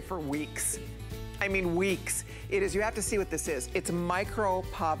single day for weeks. I mean, weeks. It is, you have to see what this is. It's micro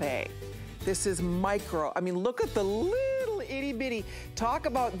pave. This is micro. I mean, look at the little itty bitty. Talk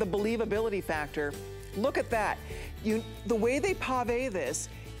about the believability factor. Look at that. The way they pave this,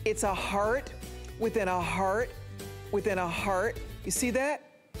 it's a heart within a heart, within a heart. You see that?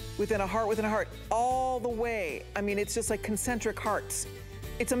 Within a heart, all the way. I mean, it's just like concentric hearts.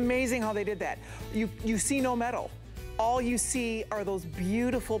 It's amazing how they did that. You see no metal. All you see are those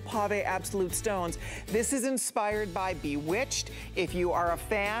beautiful pave absolute stones. This is inspired by Bewitched. If you are a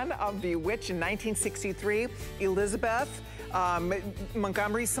fan of Bewitched in 1963, Elizabeth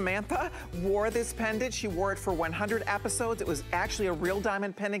Montgomery Samantha wore this pendant. She wore it for 100 episodes. It was actually a real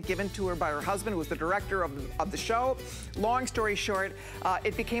diamond pendant given to her by her husband, who was the director of the show. Long story short,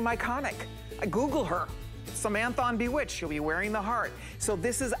 it became iconic. Google her. Samantha on Bewitched, she'll be wearing the heart. So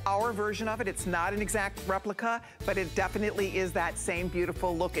this is our version of it. It's not an exact replica, but it definitely is that same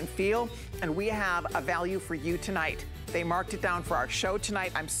beautiful look and feel. And we have a value for you tonight. They marked it down for our show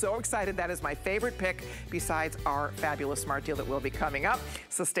tonight. I'm so excited. That is my favorite pick besides our fabulous smart deal that will be coming up.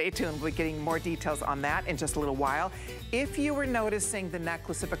 So stay tuned. We'll be getting more details on that in just a little while. If you were noticing the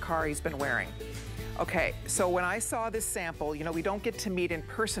necklace that Vicari's been wearing, Okay, so when I saw this sample, you know, we don't get to meet in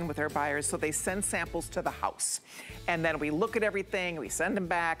person with our buyers, so they send samples to the house. And then we look at everything, we send them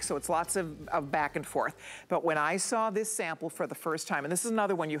back, so it's lots of back and forth. But when I saw this sample for the first time, and this is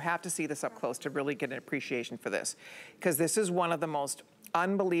another one, you have to see this up close to really get an appreciation for this, because this is one of the most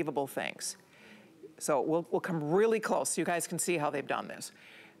unbelievable things. So we'll come really close so you guys can see how they've done this.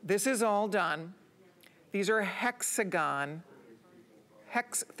 This is all done. These are hexagon.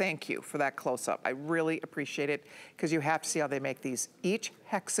 Thank you for that close-up. I really appreciate it because you have to see how they make these. Each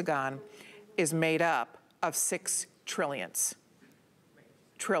hexagon is made up of 6 trillions.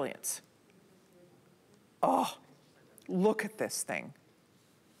 Trillions. Oh, look at this thing.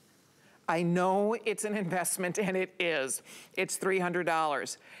 I know it's an investment, and it is. It's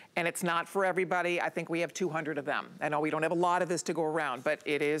 $300, and it's not for everybody. I think we have 200 of them. I know we don't have a lot of this to go around, but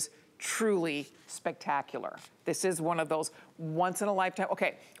it is truly spectacular. This is one of those once in a lifetime.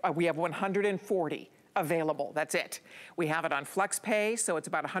 Okay, we have 140 available, that's it. We have it on FlexPay, so it's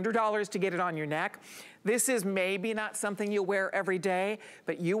about $100 to get it on your neck. This is maybe not something you wear every day,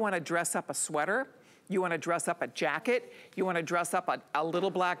 but you wanna dress up a sweater, you wanna dress up a jacket, you wanna dress up a little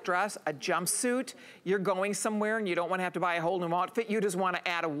black dress, a jumpsuit, you're going somewhere and you don't wanna have to buy a whole new outfit, you just wanna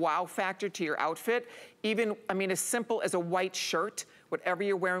add a wow factor to your outfit. Even, I mean, as simple as a white shirt, whatever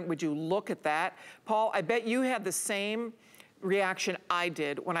you're wearing, would you look at that? Paul, I bet you had the same reaction I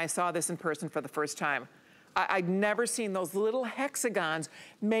did when I saw this in person for the first time. I'd never seen those little hexagons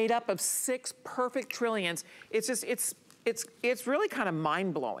made up of 6 perfect trillions. It's just, it's really kind of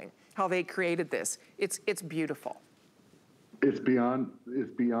mind-blowing how they created this. It's beautiful. It's beyond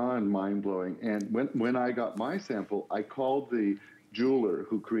mind-blowing. And when I got my sample, I called the jeweler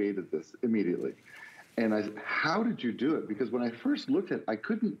who created this immediately. And I said, how did you do it? Because when I first looked at it, I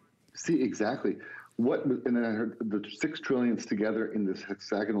couldn't see exactly what, and then I heard the 6 trillions together in this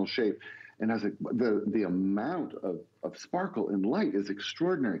hexagonal shape. And I was like, the amount of sparkle and light is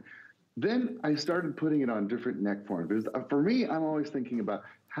extraordinary. Then I started putting it on different neck forms. Because for me, I'm always thinking about,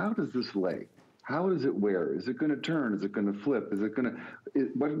 how does this lay? How does it wear? Is it going to turn? Is it going to flip? Is it going to,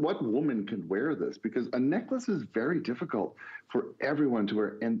 what woman can wear this? Because a necklace is very difficult for everyone to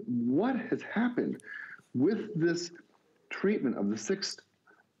wear. And what has happened with this treatment of the 6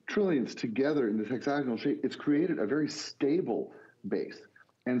 trillions together in this hexagonal shape, it's created a very stable base.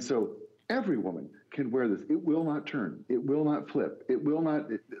 And so every woman can wear this. It will not turn. It will not flip. It will not,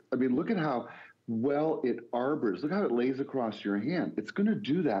 I mean, look at how well it arbors. Look how it lays across your hand. It's going to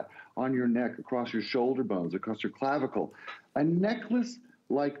do that on your neck, across your shoulder bones, across your clavicle. A necklace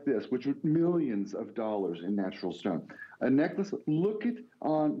like this, which was millions of dollars in natural stone. A necklace, look at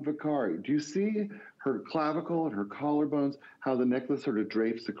on Vicari. Do you see her clavicle and her collarbones, how the necklace sort of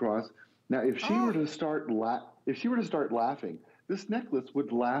drapes across? Now, if she were to start laughing, this necklace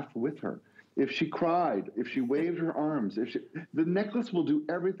would laugh with her. If she cried, if she waved her arms, the necklace will do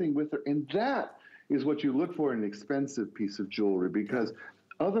everything with her. And that is what you look for in an expensive piece of jewelry, because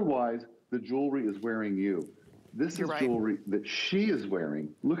otherwise the jewelry is wearing you. This is jewelry that she is wearing.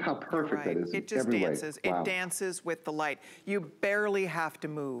 Look how perfect that is. It just dances. Wow. It dances with the light. You barely have to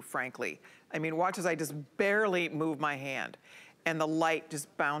move, frankly. I mean, watch as I just barely move my hand, and the light just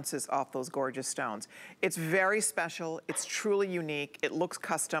bounces off those gorgeous stones. It's very special. It's truly unique. It looks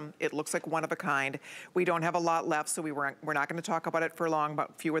custom. It looks like one of a kind. We don't have a lot left, so we're not going to talk about it for long,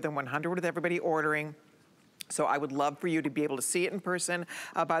 but fewer than 100 with everybody ordering. So I would love for you to be able to see it in person.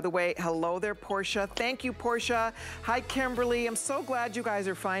 By the way, hello there, Portia. Thank you, Portia. Hi, Kimberly. I'm so glad you guys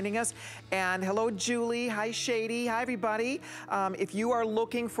are finding us. And hello, Julie. Hi, Shady. Hi, everybody. If you are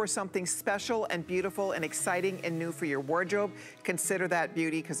looking for something special and beautiful and exciting and new for your wardrobe, consider that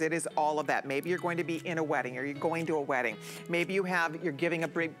beauty, because it is all of that. Maybe you're going to be in a wedding, or you're going to a wedding. Maybe you're giving a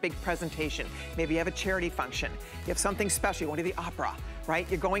big presentation. Maybe you have a charity function. You have something special. You're going to the opera, right?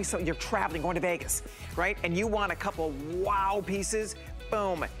 You're traveling, going to Vegas, right? And you want a couple wow pieces,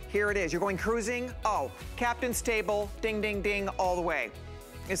 boom, here it is. You're going cruising, oh, Captain's Table, ding, ding, ding, all the way.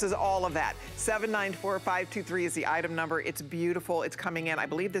 This is all of that. 794523 is the item number. It's beautiful. It's coming in. I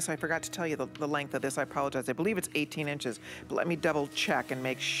believe this, I forgot to tell you the length of this. I apologize. I believe it's 18 inches, but let me double check and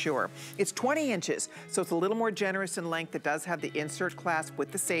make sure. It's 20 inches, so it's a little more generous in length. It does have the insert clasp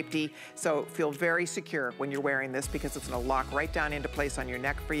with the safety, so feel very secure when you're wearing this, because it's going to lock right down into place on your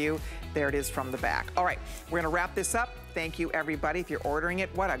neck for you. There it is from the back. All right, we're going to wrap this up. Thank you, everybody. If you're ordering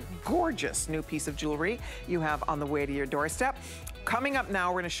it, what a gorgeous new piece of jewelry you have on the way to your doorstep. Coming up now,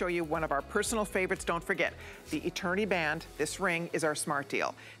 we're going to show you one of our personal favorites. Don't forget, the Eternity Band. This ring is our smart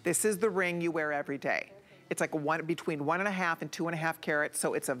deal. This is the ring you wear every day. It's like between 1.5 and 2.5 carats,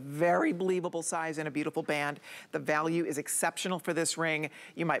 so it's a very believable size and a beautiful band. The value is exceptional for this ring.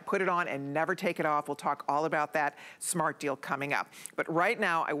 You might put it on and never take it off. We'll talk all about that smart deal coming up. But right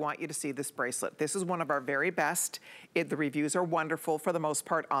now, I want you to see this bracelet. This is one of our very best. The reviews are wonderful for the most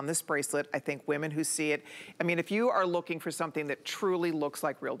part on this bracelet. I think women who see it, I mean, if you are looking for something that truly looks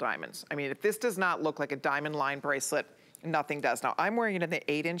like real diamonds, I mean, if this does not look like a diamond line bracelet, nothing does. Now, I'm wearing it in the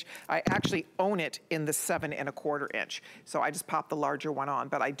 8-inch. I actually own it in the 7.25 inch. So I just popped the larger one on,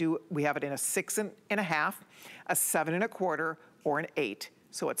 but we have it in a 6.5, a 7.25, or an 8.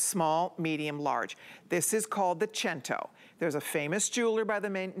 So it's small, medium, large. This is called the Cento. There's a famous jeweler by the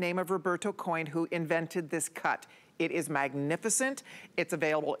name of Roberto Coin who invented this cut. It is magnificent. It's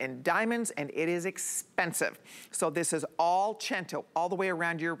available in diamonds, and it is expensive. So this is all Cento, all the way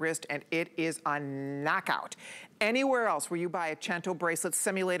around your wrist, and it is a knockout. Anywhere else where you buy a Cento bracelet,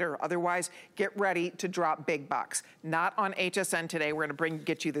 simulator or otherwise, get ready to drop big bucks. Not on HSN today. We're gonna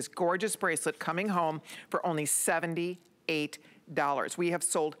get you this gorgeous bracelet coming home for only $78. We have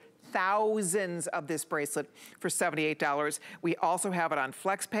sold thousands of this bracelet for $78. We also have it on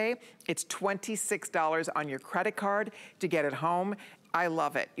FlexPay. It's $26 on your credit card to get it home. I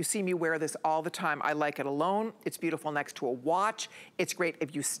love it. You see me wear this all the time. I like it alone. It's beautiful next to a watch. It's great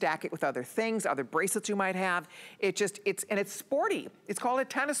if you stack it with other things, other bracelets you might have. And it's sporty. It's called a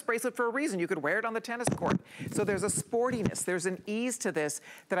tennis bracelet for a reason. You could wear it on the tennis court. So there's a sportiness, there's an ease to this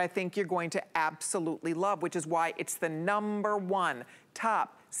that I think you're going to absolutely love, which is why it's the #1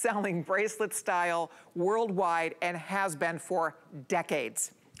 top selling bracelet style worldwide and has been for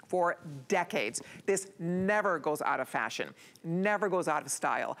decades. For decades. This never goes out of fashion, never goes out of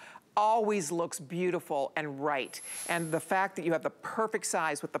style, always looks beautiful and right. And the fact that you have the perfect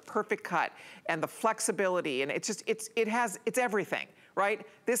size with the perfect cut and the flexibility, and it's everything, right?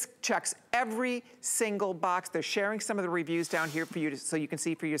 This checks every single box. They're sharing some of the reviews down here for you so you can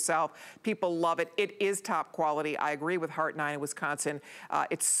see for yourself. People love it. It is top quality. I agree with Heart 9 in Wisconsin.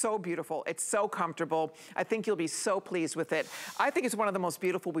 It's so beautiful. It's so comfortable. I think you'll be so pleased with it. I think it's one of the most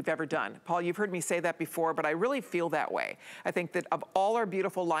beautiful we've ever done. Paul, you've heard me say that before, but I really feel that way. I think that of all our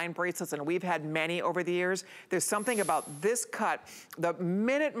beautiful line bracelets, and we've had many over the years, there's something about this cut. The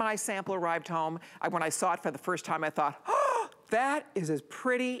minute my sample arrived home, when I saw it for the first time, I thought, oh, that is as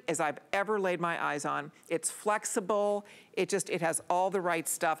pretty as I've ever laid my eyes on. It's flexible. It has all the right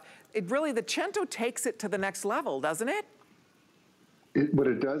stuff. The Cento takes it to the next level, doesn't it? What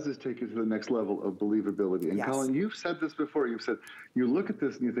it does is take it to the next level of believability. And yes. Colleen, you've said this before. You've said, you look at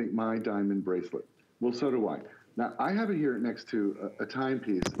this and you think, my diamond bracelet. Well, so do I. Now, I have it here next to a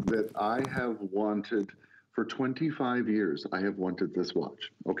timepiece that I have wanted for 25 years. I have wanted this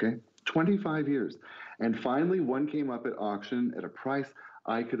watch, okay? 25 years. And finally, one came up at auction at a price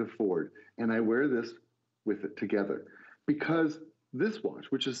I could afford. And I wear this with it together. Because this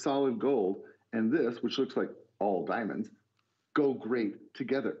watch, which is solid gold, and this, which looks like all diamonds, go great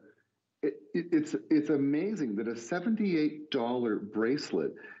together. It's amazing that a $78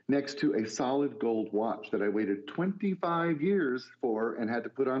 bracelet next to a solid gold watch that I waited 25 years for and had to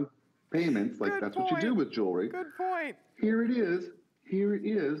put on payments, like that's what you do with jewelry. Good point. Here it is,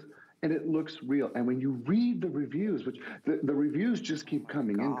 and it looks real. And when you read the reviews, which the reviews just keep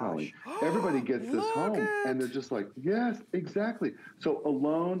coming in, Colleen. Everybody gets this home, and they're just like, yes, exactly. So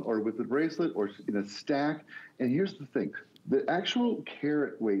alone or with the bracelet or in a stack, and here's the thing. The actual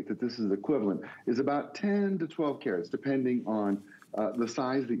carat weight that this is equivalent is about 10 to 12 carats, depending on the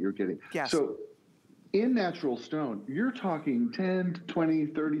size that you're getting. Yes. So in natural stone, you're talking $10,000 to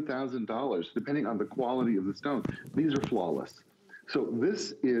 $20,000, $30,000, depending on the quality of the stone. These are flawless. So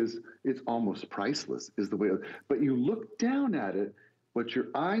it's almost priceless is the way, but you look down at it, what your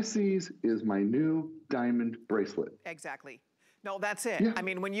eye sees is my new diamond bracelet. Exactly. No, that's it. Yeah. I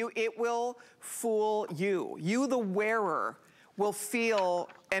mean, it will fool you. You, the wearer, will feel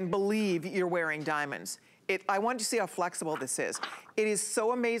and believe you're wearing diamonds. I want you to see how flexible this is. It is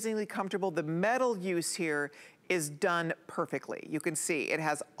so amazingly comfortable. The metal use here is done perfectly. You can see it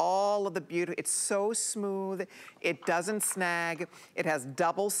has all of the beauty. It's so smooth. It doesn't snag. It has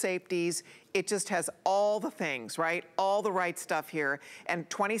double safeties. It just has all the things, right? All the right stuff here. And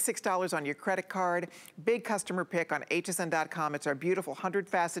 $26 on your credit card. Big customer pick on hsn.com. It's our beautiful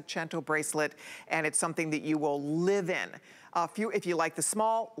 100-facet Cento bracelet, and it's something that you will live in. If you like the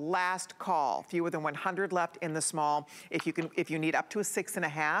small, last call. Fewer than 100 left in the small. If you need up to a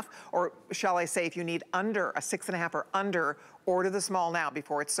 6.5, or shall I say, if you need under a 6.5 or under, Order the small now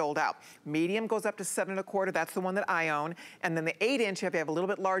before it's sold out. Medium goes up to 7 1/4, that's the one that I own. And then the 8-inch, if you have a little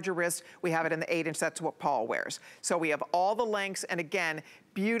bit larger wrist, we have it in the 8-inch, that's what Paul wears. So we have all the lengths, and again,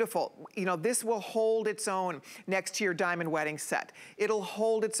 beautiful. You know, this will hold its own next to your diamond wedding set. It'll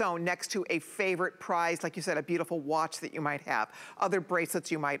hold its own next to a favorite prize, like you said, a beautiful watch that you might have, other bracelets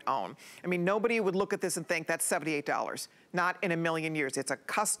you might own. I mean, nobody would look at this and think that's $78. Not in a million years. It's a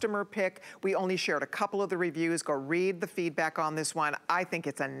customer pick. We only shared a couple of the reviews. Go read the feedback on this one. I think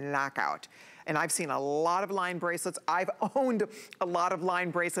it's a knockout. And I've seen a lot of line bracelets. I've owned a lot of line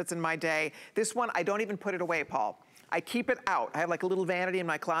bracelets in my day. This one, I don't even put it away, Paul. I keep it out. I have like a little vanity in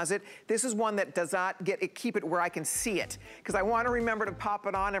my closet. This is one that does not keep it where I can see it, because I want to remember to pop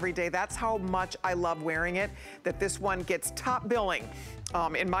it on every day. That's how much I love wearing it, that this one gets top billing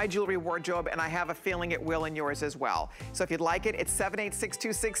in my jewelry wardrobe, and I have a feeling it will in yours as well. So if you'd like it, it's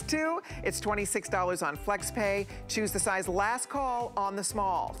 786262. It's $26 on FlexPay. Choose the size. Last call on the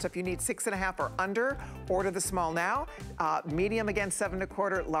small. So if you need 6 1/2 or under, order the small now. Medium, again, 7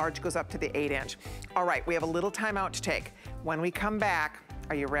 1/4. Large goes up to the 8-inch. All right, we have a little time out to take. When we come back,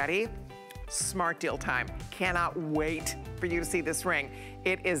 are you ready? Smart deal time. Cannot wait for you to see this ring.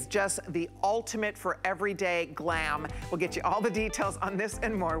 It is just the ultimate for everyday glam. We'll get you all the details on this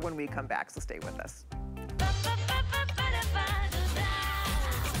and more when we come back, so stay with us.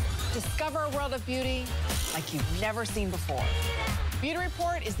 Discover a world of beauty like you've never seen before. Beauty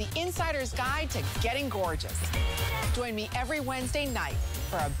Report is the insider's guide to getting gorgeous. Join me every Wednesday night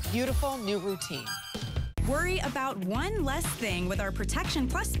for a beautiful new routine. Worry about one less thing with our Protection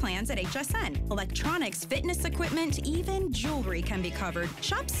Plus plans at HSN. Electronics, fitness equipment, even jewelry can be covered.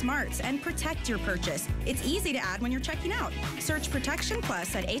 Shop smart and protect your purchase. It's easy to add when you're checking out. Search Protection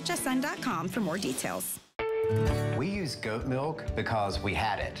Plus at hsn.com for more details. We use goat milk because we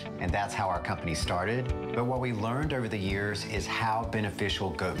had it, and that's how our company started. But what we learned over the years is how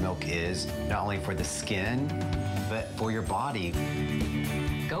beneficial goat milk is, not only for the skin, but for your body.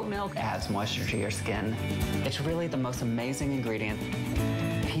 Goat milk adds moisture to your skin. It's really the most amazing ingredient.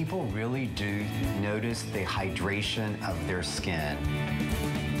 People really do notice the hydration of their skin.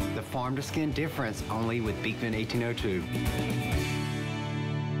 The farm to skin difference only with Beekman 1802.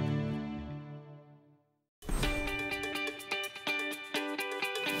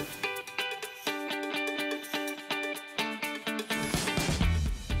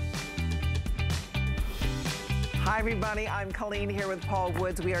 Hi everybody, I'm Colleen here with Paul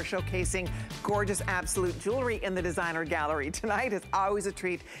Woods. We are showcasing gorgeous absolute jewelry in the designer gallery. Tonight is always a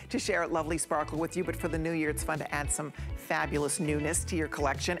treat to share lovely sparkle with you, but for the new year it's fun to add some fabulous newness to your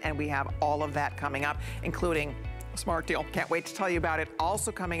collection, and we have all of that coming up, including a smart deal. Can't wait to tell you about it.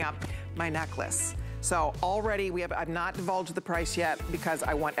 Also coming up, my necklace. So already I've not divulged the price yet because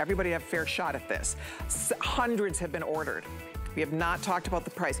I want everybody to have a fair shot at this. Hundreds have been ordered. We have not talked about the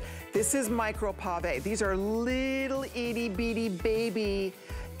price. This is micro pave. These are little itty bitty baby.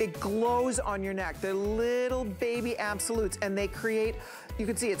 It glows on your neck. They're little baby absolutes, and they create, you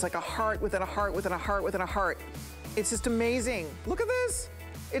can see it's like a heart within a heart within a heart within a heart. It's just amazing. Look at this.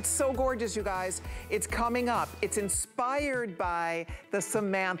 It's so gorgeous, you guys. It's coming up. It's inspired by the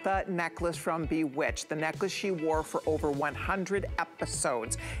Samantha necklace from Bewitched, the necklace she wore for over 100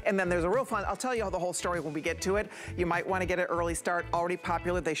 episodes. And then there's a real fun, I'll tell you the whole story when we get to it. You might want to get an early start. Already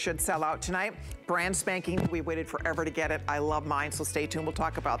popular. They should sell out tonight. Brand spanking. We waited forever to get it. I love mine, so stay tuned. We'll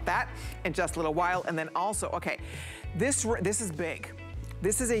talk about that in just a little while. And then also, okay, this is big.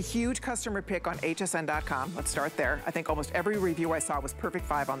 This is a huge customer pick on hsn.com. Let's start there. I think almost every review I saw was perfect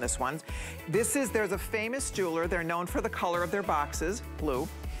 5 on this one. There's a famous jeweler. They're known for the color of their boxes, blue.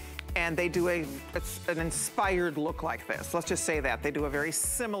 And they do an inspired look like this. Let's just say that. They do a very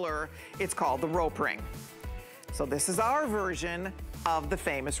similar, it's called the rope ring. So this is our version of the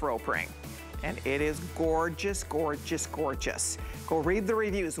famous rope ring. And it is gorgeous, gorgeous, gorgeous. Go read the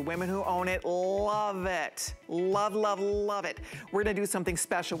reviews. The women who own it love it. Love, love, love it. We're gonna do something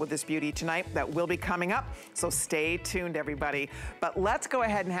special with this beauty tonight that will be coming up, so stay tuned, everybody. But let's go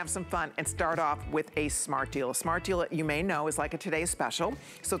ahead and have some fun and start off with a smart deal. A smart deal that you may know is like a today's special.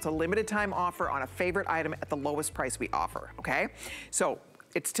 So it's a limited time offer on a favorite item at the lowest price we offer, okay? So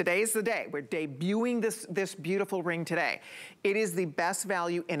today's the day. We're debuting this beautiful ring today. It is the best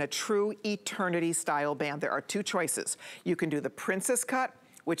value in a true eternity style band. There are 2 choices. You can do the princess cut,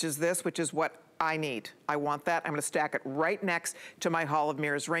 which is this, which is what I need. I want that. I'm gonna stack it right next to my Hall of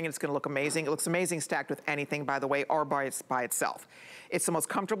Mirrors ring, and it's gonna look amazing. It looks amazing stacked with anything, by the way, or by itself. It's the most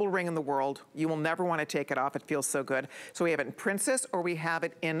comfortable ring in the world. You will never wanna take it off. It feels so good. So we have it in princess, or we have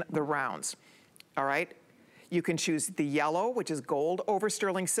it in the rounds, all right? You can choose the yellow, which is gold over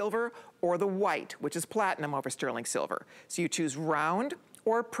sterling silver, or the white, which is platinum over sterling silver. So you choose round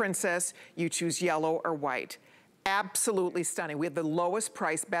or princess, you choose yellow or white. Absolutely stunning. We have the lowest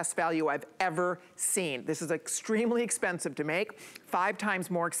price, best value I've ever seen. This is extremely expensive to make, 5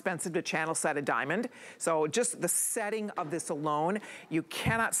 times more expensive to channel set a diamond. So just the setting of this alone, you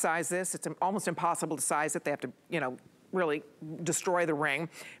cannot size this. It's almost impossible to size it. They have to, you know, really destroy the ring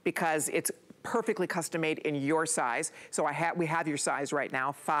because it's perfectly custom made in your size. So we have your size right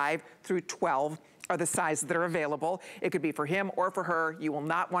now, 5 through 12. Are the sizes that are available. It could be for him or for her. You will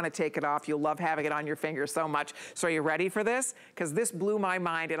not want to take it off. You'll love having it on your finger so much. So are you ready for this? Because this blew my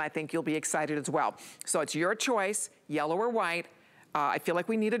mind and I think you'll be excited as well. So it's your choice, yellow or white. I feel like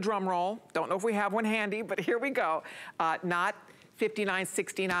we need a drum roll. Don't know if we have one handy, but here we go. Not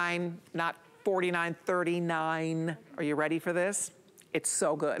 $59.69, not $49.39. Are you ready for this? It's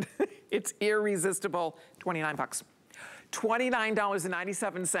so good. It's irresistible, 29 bucks.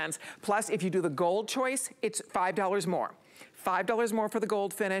 $29.97. Plus, if you do the gold choice, it's $5 more. $5 more for the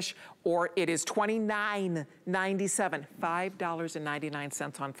gold finish, or it is $29.97.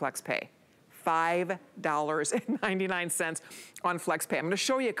 $5.99 on FlexPay. $5.99 on FlexPay. I'm gonna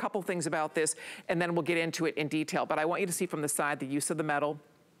show you a couple things about this, and then we'll get into it in detail. But I want you to see from the side the use of the metal.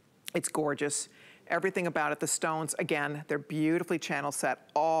 It's gorgeous. Everything about it, the stones, again, they're beautifully channel set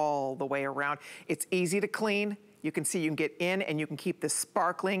all the way around. It's easy to clean. You can see you can get in and you can keep this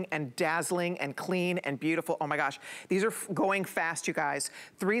sparkling and dazzling and clean and beautiful. Oh my gosh, these are going fast, you guys.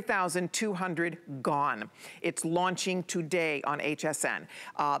 3,200 gone. It's launching today on HSN.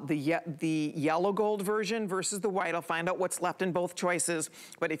 The yellow gold version versus the white, I'll find out what's left in both choices.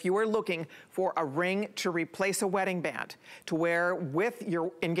 But if you are looking for a ring to replace a wedding band, to wear with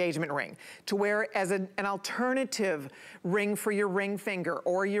your engagement ring, to wear as an alternative ring for your ring finger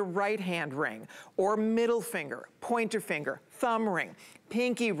or your right hand ring or middle finger, pointer finger, thumb ring,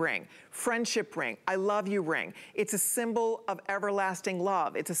 pinky ring, friendship ring, I love you ring. It's a symbol of everlasting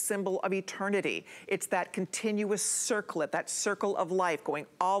love. It's a symbol of eternity. It's that continuous circlet, that circle of life going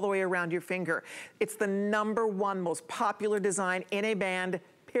all the way around your finger. It's the #1 most popular design in a band,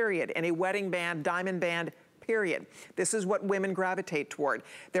 period, in a wedding band, diamond band, period. This is what women gravitate toward.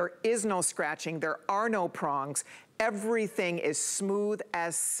 There is no scratching. There are no prongs. Everything is smooth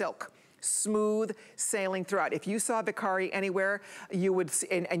as silk. Smooth sailing throughout. If you saw Vicari anywhere, you would,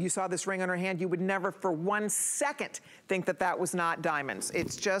 and you saw this ring on her hand, you would never for 1 second think that that was not diamonds.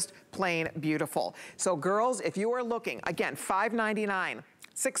 It's just plain beautiful. So girls, if you are looking, again, $5.99,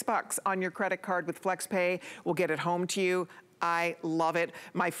 $6 on your credit card with FlexPay. We'll get it home to you. I love it.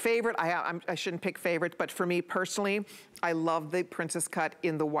 My favorite, I shouldn't pick favorites, but for me personally, I love the princess cut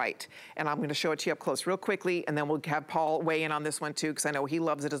in the white. And I'm gonna show it to you up close real quickly, and then we'll have Paul weigh in on this one too, because I know he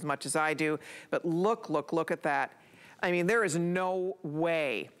loves it as much as I do. But look at that. I mean, there is no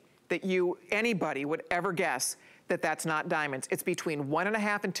way that anybody would ever guess that that's not diamonds. It's between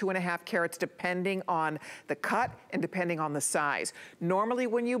 1.5 and 2.5 carats, depending on the cut and depending on the size. Normally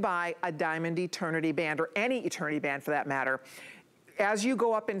when you buy a diamond eternity band, or any eternity band for that matter, as you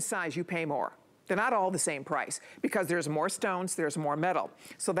go up in size, you pay more. They're not all the same price because there's more stones, there's more metal.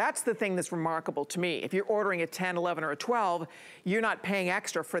 So that's the thing that's remarkable to me. If you're ordering a 10, 11, or a 12, you're not paying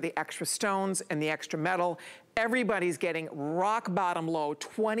extra for the extra stones and the extra metal. Everybody's getting rock bottom low,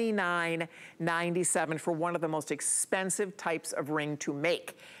 $29.97 for one of the most expensive types of ring to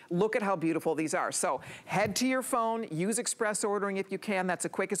make. Look at how beautiful these are. So head to your phone, use express ordering if you can. That's the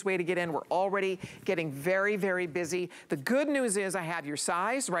quickest way to get in. We're already getting very, very busy. The good news is I have your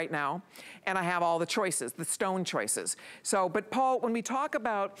size right now, and I have all the choices, the stone choices. So, but Paul, when we talk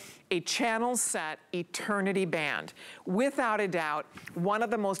about a channel set eternity band, without a doubt, one of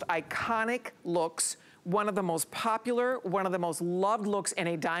the most iconic looks, one of the most popular, one of the most loved looks in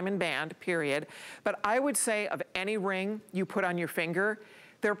a diamond band, period. But I would say of any ring you put on your finger,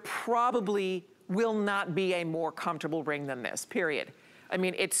 there probably will not be a more comfortable ring than this, period. I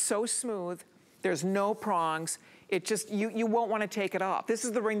mean, it's so smooth, there's no prongs, it just, you won't want to take it off. This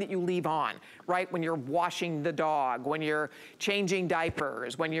is the ring that you leave on, right? When you're washing the dog, when you're changing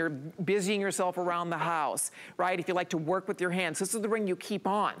diapers, when you're busying yourself around the house, right? If you like to work with your hands, this is the ring you keep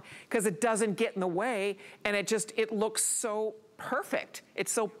on because it doesn't get in the way, and it looks so perfect.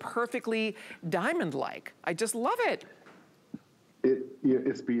 It's so perfectly diamond-like. I just love it.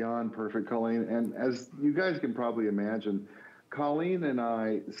 It's beyond perfect, Colleen. And as you guys can probably imagine, Colleen and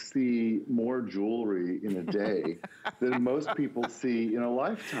I see more jewelry in a day than most people see in a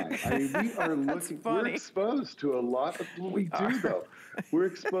lifetime. I mean, we are we're exposed to a lot of, we do though. We're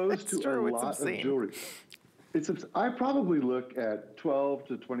exposed to a lot of jewelry. I probably look at 12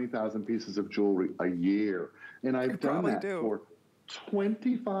 to 20,000 pieces of jewelry a year, and I've done that for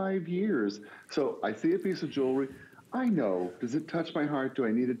 25 years. So I see a piece of jewelry, I know, does it touch my heart? Do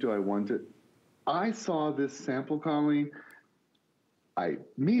I need it? Do I want it? I saw this sample, Colleen. I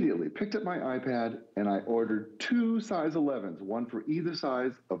immediately picked up my iPad and I ordered 2 size 11s, one for either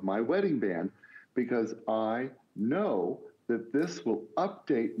size of my wedding band, because I know that this will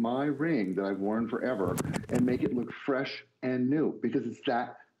update my ring that I've worn forever and make it look fresh and new, because it's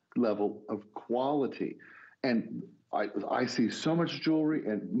that level of quality. And I see so much jewelry,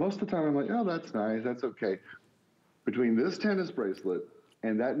 and most of the time I'm like, oh, that's nice, that's okay. Between this tennis bracelet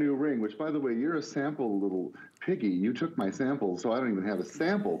and that new ring, which, by the way, you're a sample little piggy. You took my sample, so I don't even have a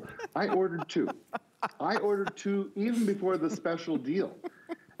sample. I ordered 2. I ordered 2 even before the special deal.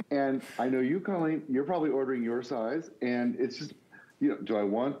 And I know you, Colleen, you're probably ordering your size, and it's just, you know, do I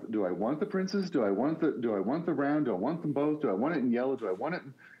want the princess? Do I want the round? Do I want them both? Do I want it in yellow? Do I want it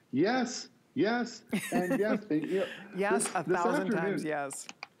in... Yes, yes, and yes. And, you know, yes, a thousand times yes.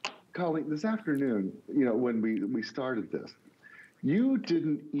 Colleen, this afternoon, you know, when we started this, you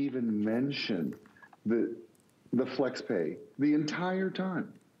didn't even mention the flex pay the entire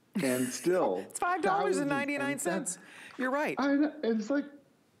time, and still it's $5.99. You're right. It's like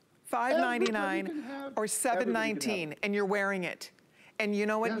 $5.99 or $7.19, and you're wearing it. And you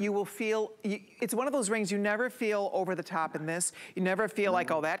know what? Yeah. You will feel, it's one of those rings you never feel over the top in this. You never feel like,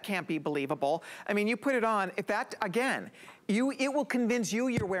 oh, that can't be believable. I mean, you put it on, if that, again, it will convince you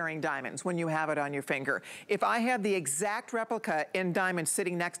you're wearing diamonds when you have it on your finger. If I had the exact replica in diamonds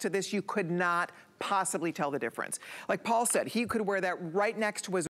sitting next to this, you could not possibly tell the difference. Like Paul said, he could wear that right next to his